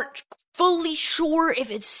aren't fully sure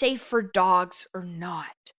if it's safe for dogs or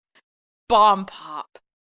not. Bomb pop.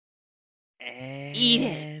 And Eat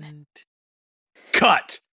it.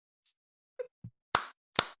 Cut.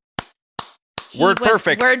 He Word was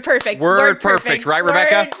perfect. Word perfect. Word perfect, right,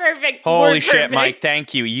 Rebecca? Word perfect. Holy Word shit, perfect. Mike!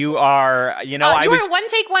 Thank you. You are. You know, I you was. were a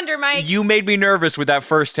one-take wonder, Mike. You made me nervous with that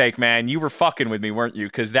first take, man. You were fucking with me, weren't you?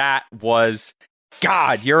 Because that was.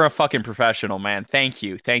 God, you're a fucking professional, man. Thank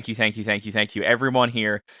you. Thank you. Thank you. Thank you. Thank you. Everyone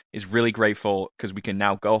here is really grateful because we can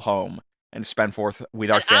now go home and spend forth with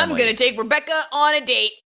our And families. I'm gonna take Rebecca on a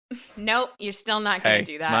date. Nope, you're still not gonna Hey,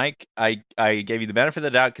 do that. Mike, I gave you the benefit of the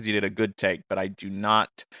doubt because you did a good take, but I do not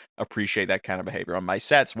appreciate that kind of behavior on my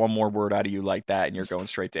sets. One more word out of you like that, and you're going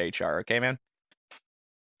straight to HR. Okay, man?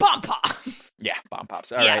 Bomb pop. Yeah, bomb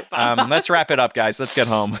pops. All Yeah, right, bomb pops. let's wrap it up, guys. Let's get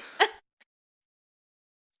home.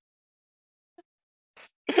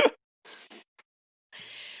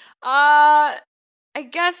 I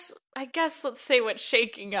guess let's say what's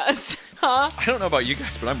shaking us, huh? I don't know about you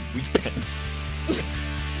guys, but I'm weeping.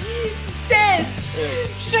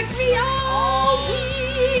 This shook me all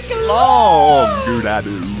week Long. long.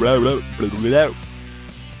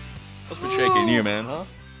 What's been shaking you, man, huh?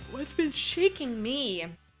 What's been shaking me?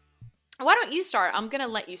 Why don't you start? I'm gonna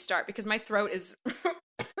let you start because my throat is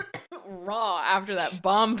raw after that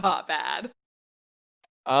bomb pop ad.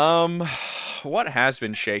 What has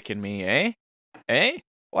been shaking me, eh?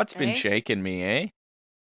 What's been Eh? shaking me, eh?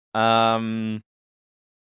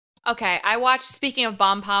 Okay, I watched. Speaking of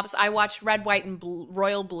bomb pops, I watched Red, White, and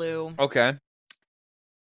Royal Blue. Okay.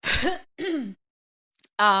 It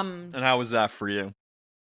And how was that for you?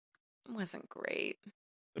 wasn't great.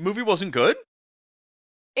 The movie wasn't good?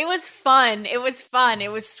 It was fun. It was fun.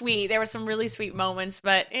 It was sweet. There were some really sweet moments,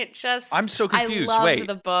 but it just. I'm so confused. I loved Wait.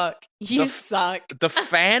 the book. You The- suck. The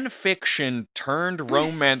fan fiction turned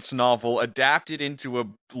romance novel adapted into a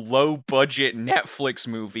low-budget Netflix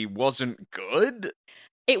movie wasn't good?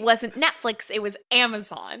 It wasn't Netflix. It was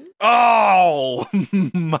Amazon. Oh,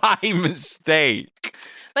 my mistake.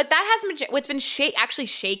 But that hasn't been what's been actually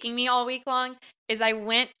shaking me all week long is I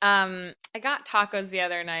went I got tacos the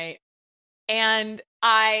other night and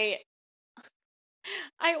I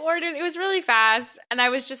ordered, it was really fast, and I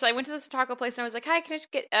went to this taco place and I was like, "Hi, can I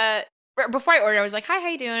just get before I ordered, I was like, "Hi, how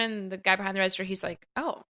you doing?" And the guy behind the register, he's like,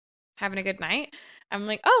 "Oh, having a good night?" I'm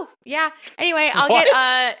like, "Oh, yeah. Anyway, I'll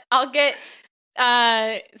get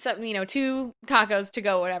something, 2 tacos to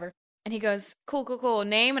go, whatever." And he goes, cool.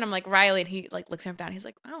 Name? And I'm like, "Riley." And he like looks him down. He's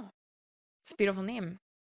like, "Oh, it's a beautiful name."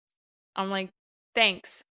 I'm like,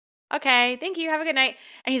 "Thanks." "Okay, thank you. Have a good night."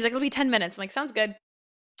 And he's like, "It'll be 10 minutes." I'm like, "Sounds good."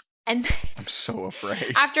 And I'm so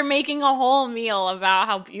afraid. after making a whole meal about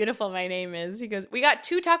how beautiful my name is, he goes, "We got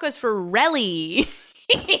 2 tacos for Relly."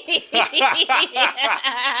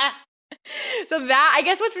 So that, I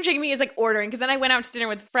guess what's been shaking me is like ordering, because then I went out to dinner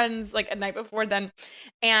with friends like a night before then,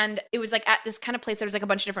 and it was like at this kind of place there was like a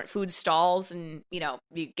bunch of different food stalls, and you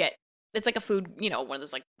get, it's like a food, one of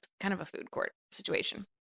those like kind of a food court situation.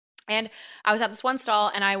 And I was at this one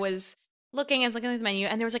stall and I was looking at the menu,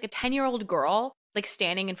 and there was like a 10-year-old girl like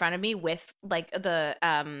standing in front of me with like the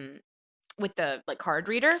like card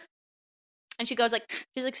reader, and she's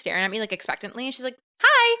like staring at me like expectantly, and she's like,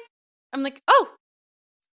 "Hi." I'm like, "Oh,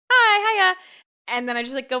 hi, hiya." And then I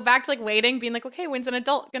just like go back to like waiting, being like, "Okay, when's an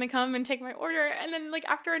adult gonna come and take my order?" And then like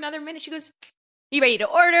after another minute, she goes, "You ready to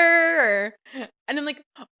order?" And I'm like,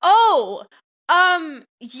 "Oh,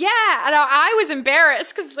 yeah." And I was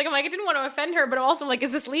embarrassed because like I'm like, I didn't want to offend her, but I'm also like,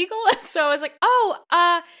 "Is this legal?" And so I was like, "Oh,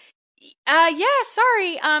 yeah,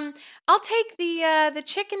 sorry. I'll take the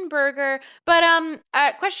chicken burger, but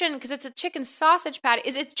question, because it's a chicken sausage patty.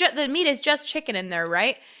 Is it just the meat is just chicken in there,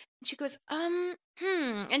 right?" And she goes,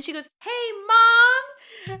 And she goes, "Hey, Mom."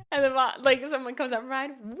 And then like someone comes up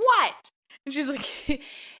behind, "What?" And she's like, is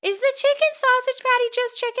the chicken sausage patty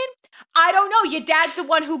just chicken? I don't know. Your dad's the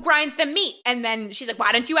one who grinds the meat. And then she's like,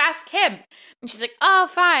 why don't you ask him? And she's like, oh,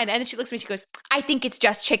 fine. And then she looks at me, she goes, I think it's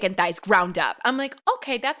just chicken thighs ground up. I'm like,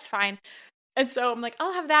 okay, that's fine. And so I'm like,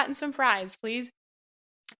 I'll have that and some fries, please.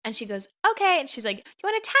 And she goes, okay. And she's like, you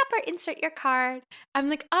want to tap or insert your card? I'm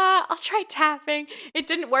like, I'll try tapping. It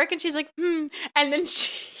didn't work. And she's like, And then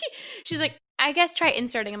she's like, I guess try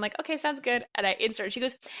inserting. I'm like, okay, sounds good. And I insert. She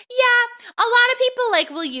goes, yeah, a lot of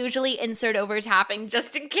people will usually insert over tapping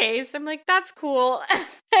just in case. I'm like, that's cool.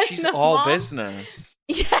 She's all business.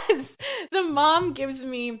 Yes. The mom gives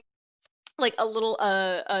me a little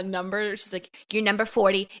a number. She's like, you're number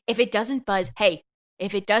 40. If it doesn't buzz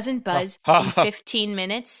in 15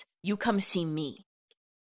 minutes, you come see me.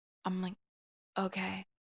 I'm like, okay.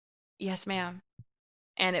 Yes, ma'am.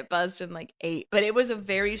 And it buzzed in 8. But it was a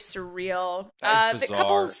very surreal, the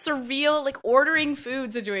couple surreal, ordering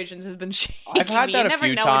food situations has been shaking. I've had me. that You a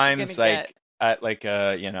few never know what you're times, gonna get. at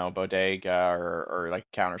a bodega or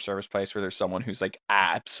counter service place where there's someone who's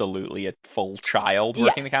absolutely a full child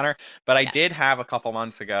working the counter. But I did have a couple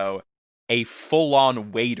months ago a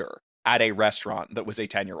full-on waiter at a restaurant that was a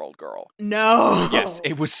 10-year-old girl. No. Yes,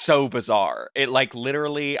 it was so bizarre. It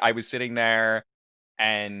literally, I was sitting there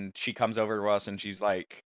and she comes over to us and she's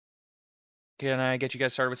like, can I get you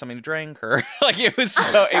guys started with something to drink? Or it was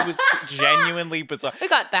genuinely bizarre. We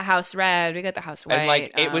got the house red. We got the house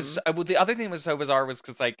white. And it was, the other thing that was so bizarre was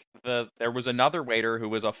because there was another waiter who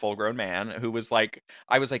was a full grown man who was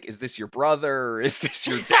I was like, is this your brother? Is this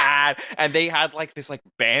your dad? And they had this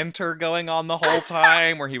banter going on the whole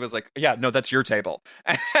time where he was like, yeah, no, that's your table.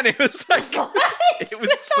 And it was it was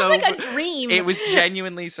this sounds like a dream. It was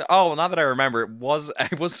genuinely so. Oh, well, now that I remember, I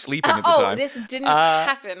was sleeping at the time. Oh, this didn't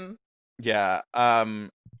happen. Yeah.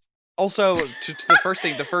 Also, to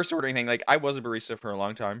the first ordering thing, I was a barista for a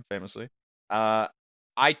long time, famously. I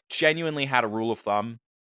genuinely had a rule of thumb,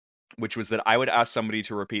 which was that I would ask somebody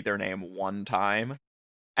to repeat their name one time,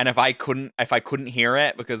 and if I couldn't hear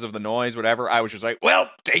it because of the noise, whatever, I was just like,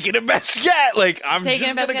 well, taking it best yet. I'm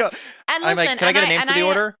taking just gonna go. And I'm listen, can I get a name for the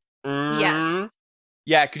order? Yes.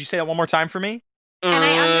 Yeah. Could you say that one more time for me? And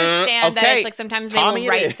I understand that it's sometimes they Tommy, will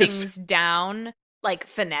write things down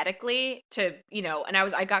phonetically to, and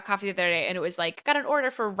I got coffee the other day and it was got an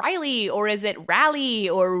order for Riley, or is it Rally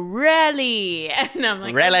or Rally? And I'm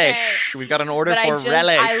like, relish. Okay. We've got an order but for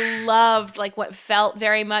relish. I loved what felt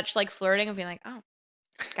very much like flirting of being like, oh,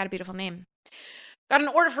 got a beautiful name. Got an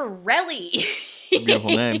order for Relly.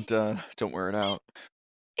 Beautiful name. Don't wear it out.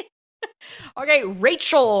 Okay,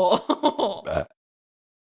 Rachel.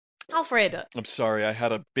 Alfred. I'm sorry, I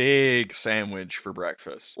had a big sandwich for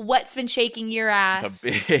breakfast. What's been shaking your ass?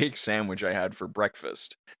 The big sandwich I had for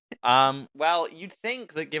breakfast. Well, you'd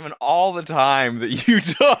think that given all the time that you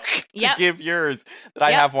took to give yours, that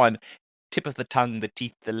I have one. Tip of the tongue, the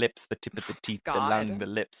teeth, the lips, the tip of the teeth, the lung, the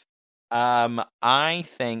lips. I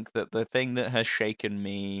think that the thing that has shaken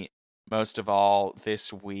me most of all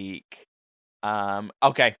this week,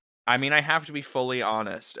 okay, I mean, I have to be fully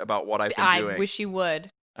honest about what I've been doing. I wish you would.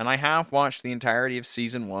 And I have watched the entirety of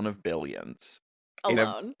season 1 of Billions.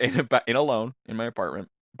 Alone? Alone, in my apartment,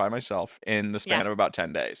 by myself, in the span of about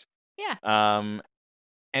 10 days. Yeah. And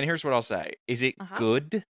here's what I'll say. Is it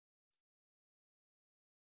good?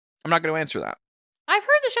 I'm not going to answer that. I've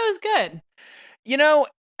heard the show is good.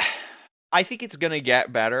 I think it's going to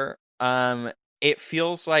get better. It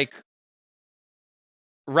feels like...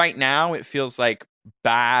 Right now, it feels like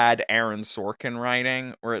bad Aaron Sorkin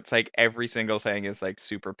writing, where it's every single thing is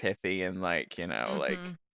super pithy and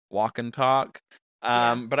walk and talk.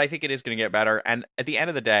 But I think it is going to get better. And at the end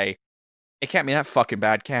of the day, it can't be that fucking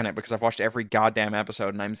bad, can it? Because I've watched every goddamn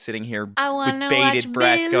episode and I'm sitting here with bated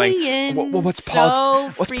breath going, what's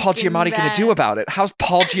Paul Giamatti going to do about it? How's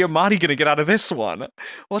Paul Giamatti going to get out of this one?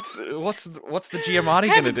 What's the Giamatti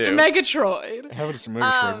going to do? Heavens to Megatroid. Heavens to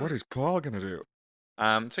Megatroid. What is Paul going to do?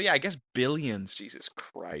 So yeah, I guess Billions, Jesus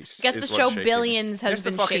Christ. I guess the show Billions has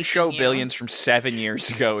been shaking you. The fucking show Billions from 7 years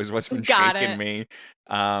ago is what's been shaking me.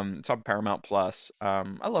 It's on Paramount Plus.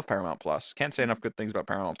 I love Paramount Plus. Can't say enough good things about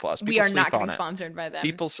Paramount Plus. We are not getting sponsored by them.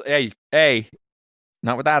 People say, hey,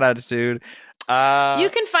 not with that attitude. You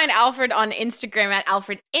can find Alfred on Instagram at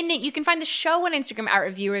AlfredInit. You can find the show on Instagram at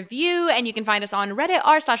ReviewReview, and you can find us on Reddit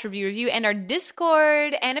r/ReviewReview and our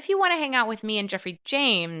Discord. And if you want to hang out with me and Jeffrey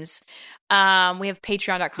James, we have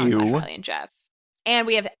patreon.com/RileyandJeff. And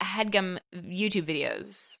we have Headgum YouTube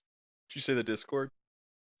videos. Did you say the Discord?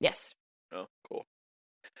 Yes. Oh, cool.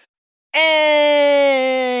 And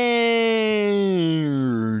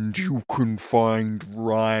you can find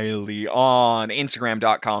Riley on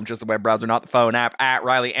Instagram.com, just the web browser, not the phone app, at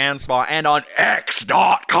Riley Anspaugh, and on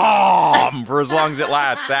X.com for as long as it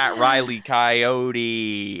lasts, at Riley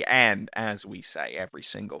Coyote. And as we say every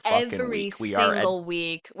single fucking week, we are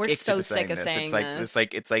we're so sick of saying this.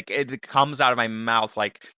 It's like it comes out of my mouth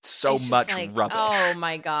like so It's just much like, rubbish. oh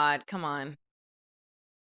my god, come on.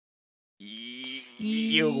 Wait.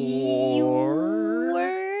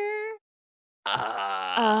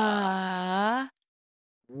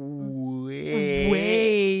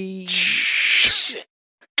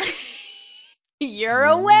 You're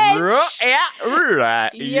a witch. Yeah,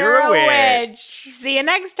 right. You're a witch. See you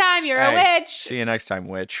next time. You're a witch. See you next time,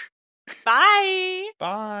 witch. Bye.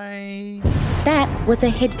 Bye. That was a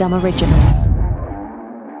HeadGum original.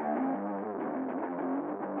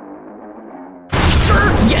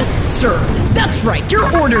 Sir, yes, sir. That's right. Your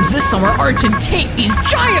orders this summer are to take these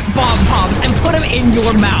giant bomb pops and put them in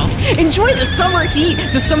your mouth. Enjoy the summer heat,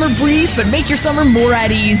 the summer breeze, but make your summer more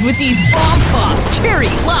at ease with these bomb pops. Cherry,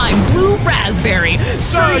 lime, blue, raspberry.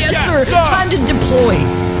 Sir, yes, sir. Time to deploy.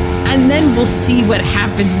 And then we'll see what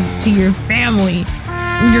happens to your family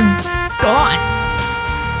when you're gone.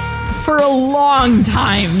 For a long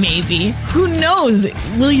time, maybe. Who knows?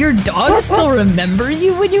 Will your dog still remember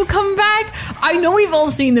you when you come back? I know we've all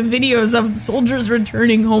seen the videos of soldiers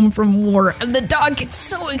returning home from war, and the dog gets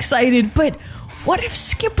so excited, but what if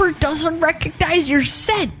Skipper doesn't recognize your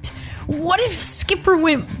scent? What if Skipper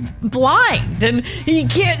went blind and he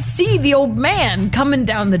can't see the old man coming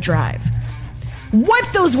down the drive?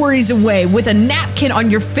 Wipe those worries away with a napkin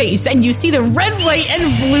on your face, and you see the red, white, and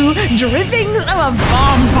blue drippings of a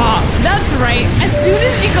bomb pop. That's right. As soon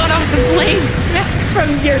as you got off the plane from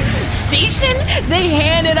your station, they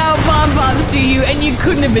handed out bomb pops to you, and you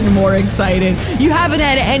couldn't have been more excited. You haven't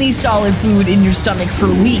had any solid food in your stomach for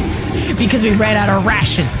weeks because we ran out of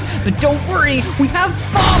rations. But don't worry, we have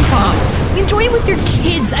bomb pops. Enjoy it with your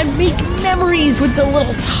kids and make memories with the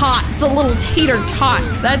little tots, the little tater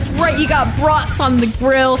tots. That's right, you got brats on the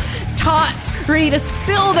grill, tots ready to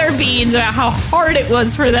spill their beans about how hard it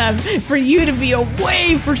was for them, for you to be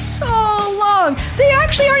away for so long. They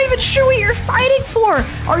actually aren't even sure what you're fighting for.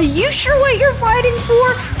 Are you sure what you're fighting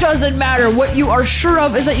for? Doesn't matter. What you are sure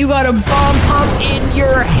of is that you got a bomb pop in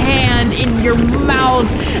your hand, in your mouth,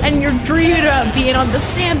 and you're dreaming about being on the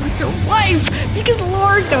sand with your wife, because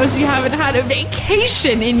Lord knows you haven't had a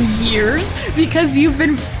vacation in years because you've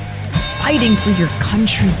been fighting for your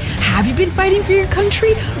country. Have you been fighting for your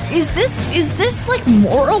country? Is this like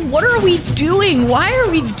moral? What are we doing? Why are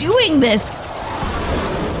we doing this?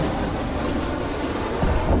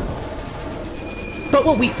 But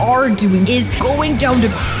what we are doing is going down to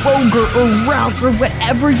Kroger or Ralph's or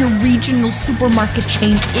whatever your regional supermarket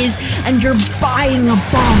chain is, and you're buying a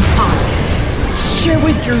bomb pop. Share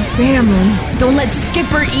with your family. Don't let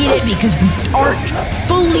Skipper eat it because we aren't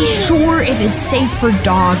fully sure if it's safe for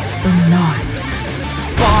dogs or not.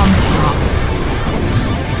 Bomb pop.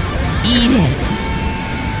 Eat it.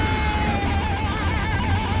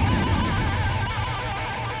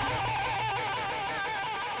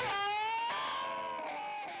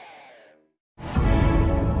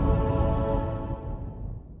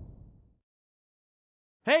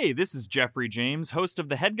 Hey, this is Jeffrey James, host of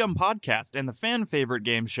the HeadGum Podcast and the fan-favorite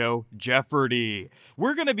game show, Jeopardy!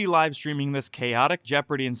 We're going to be live streaming this chaotic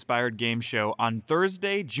Jeopardy-inspired game show on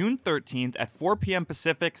Thursday, June 13th at 4 p.m.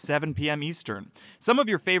 Pacific, 7 p.m. Eastern. Some of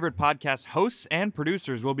your favorite podcast hosts and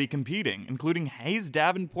producers will be competing, including Hayes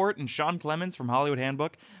Davenport and Sean Clemens from Hollywood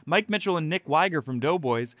Handbook, Mike Mitchell and Nick Weiger from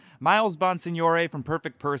Doughboys, Miles Bonsignore from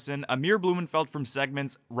Perfect Person, Amir Blumenfeld from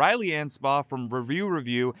Segments, Riley Anspaugh from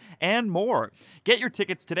Review, and more. Get your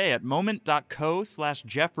tickets today at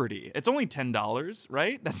moment.co/Jeopardy. It's only $10,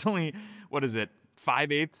 right? That's only,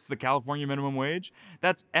 5/8 the California minimum wage?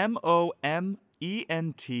 That's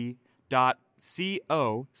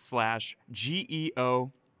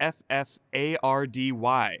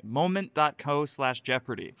moment.co/GEOFFARDY.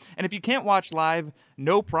 Moment.co/Jeopardy. And if you can't watch live,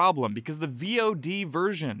 no problem, because the VOD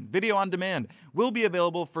version, video on demand, will be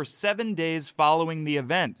available for 7 days following the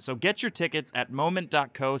event. So get your tickets at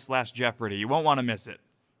moment.co/Jeopardy. You won't want to miss it.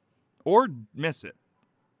 Or miss it.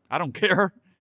 I don't care.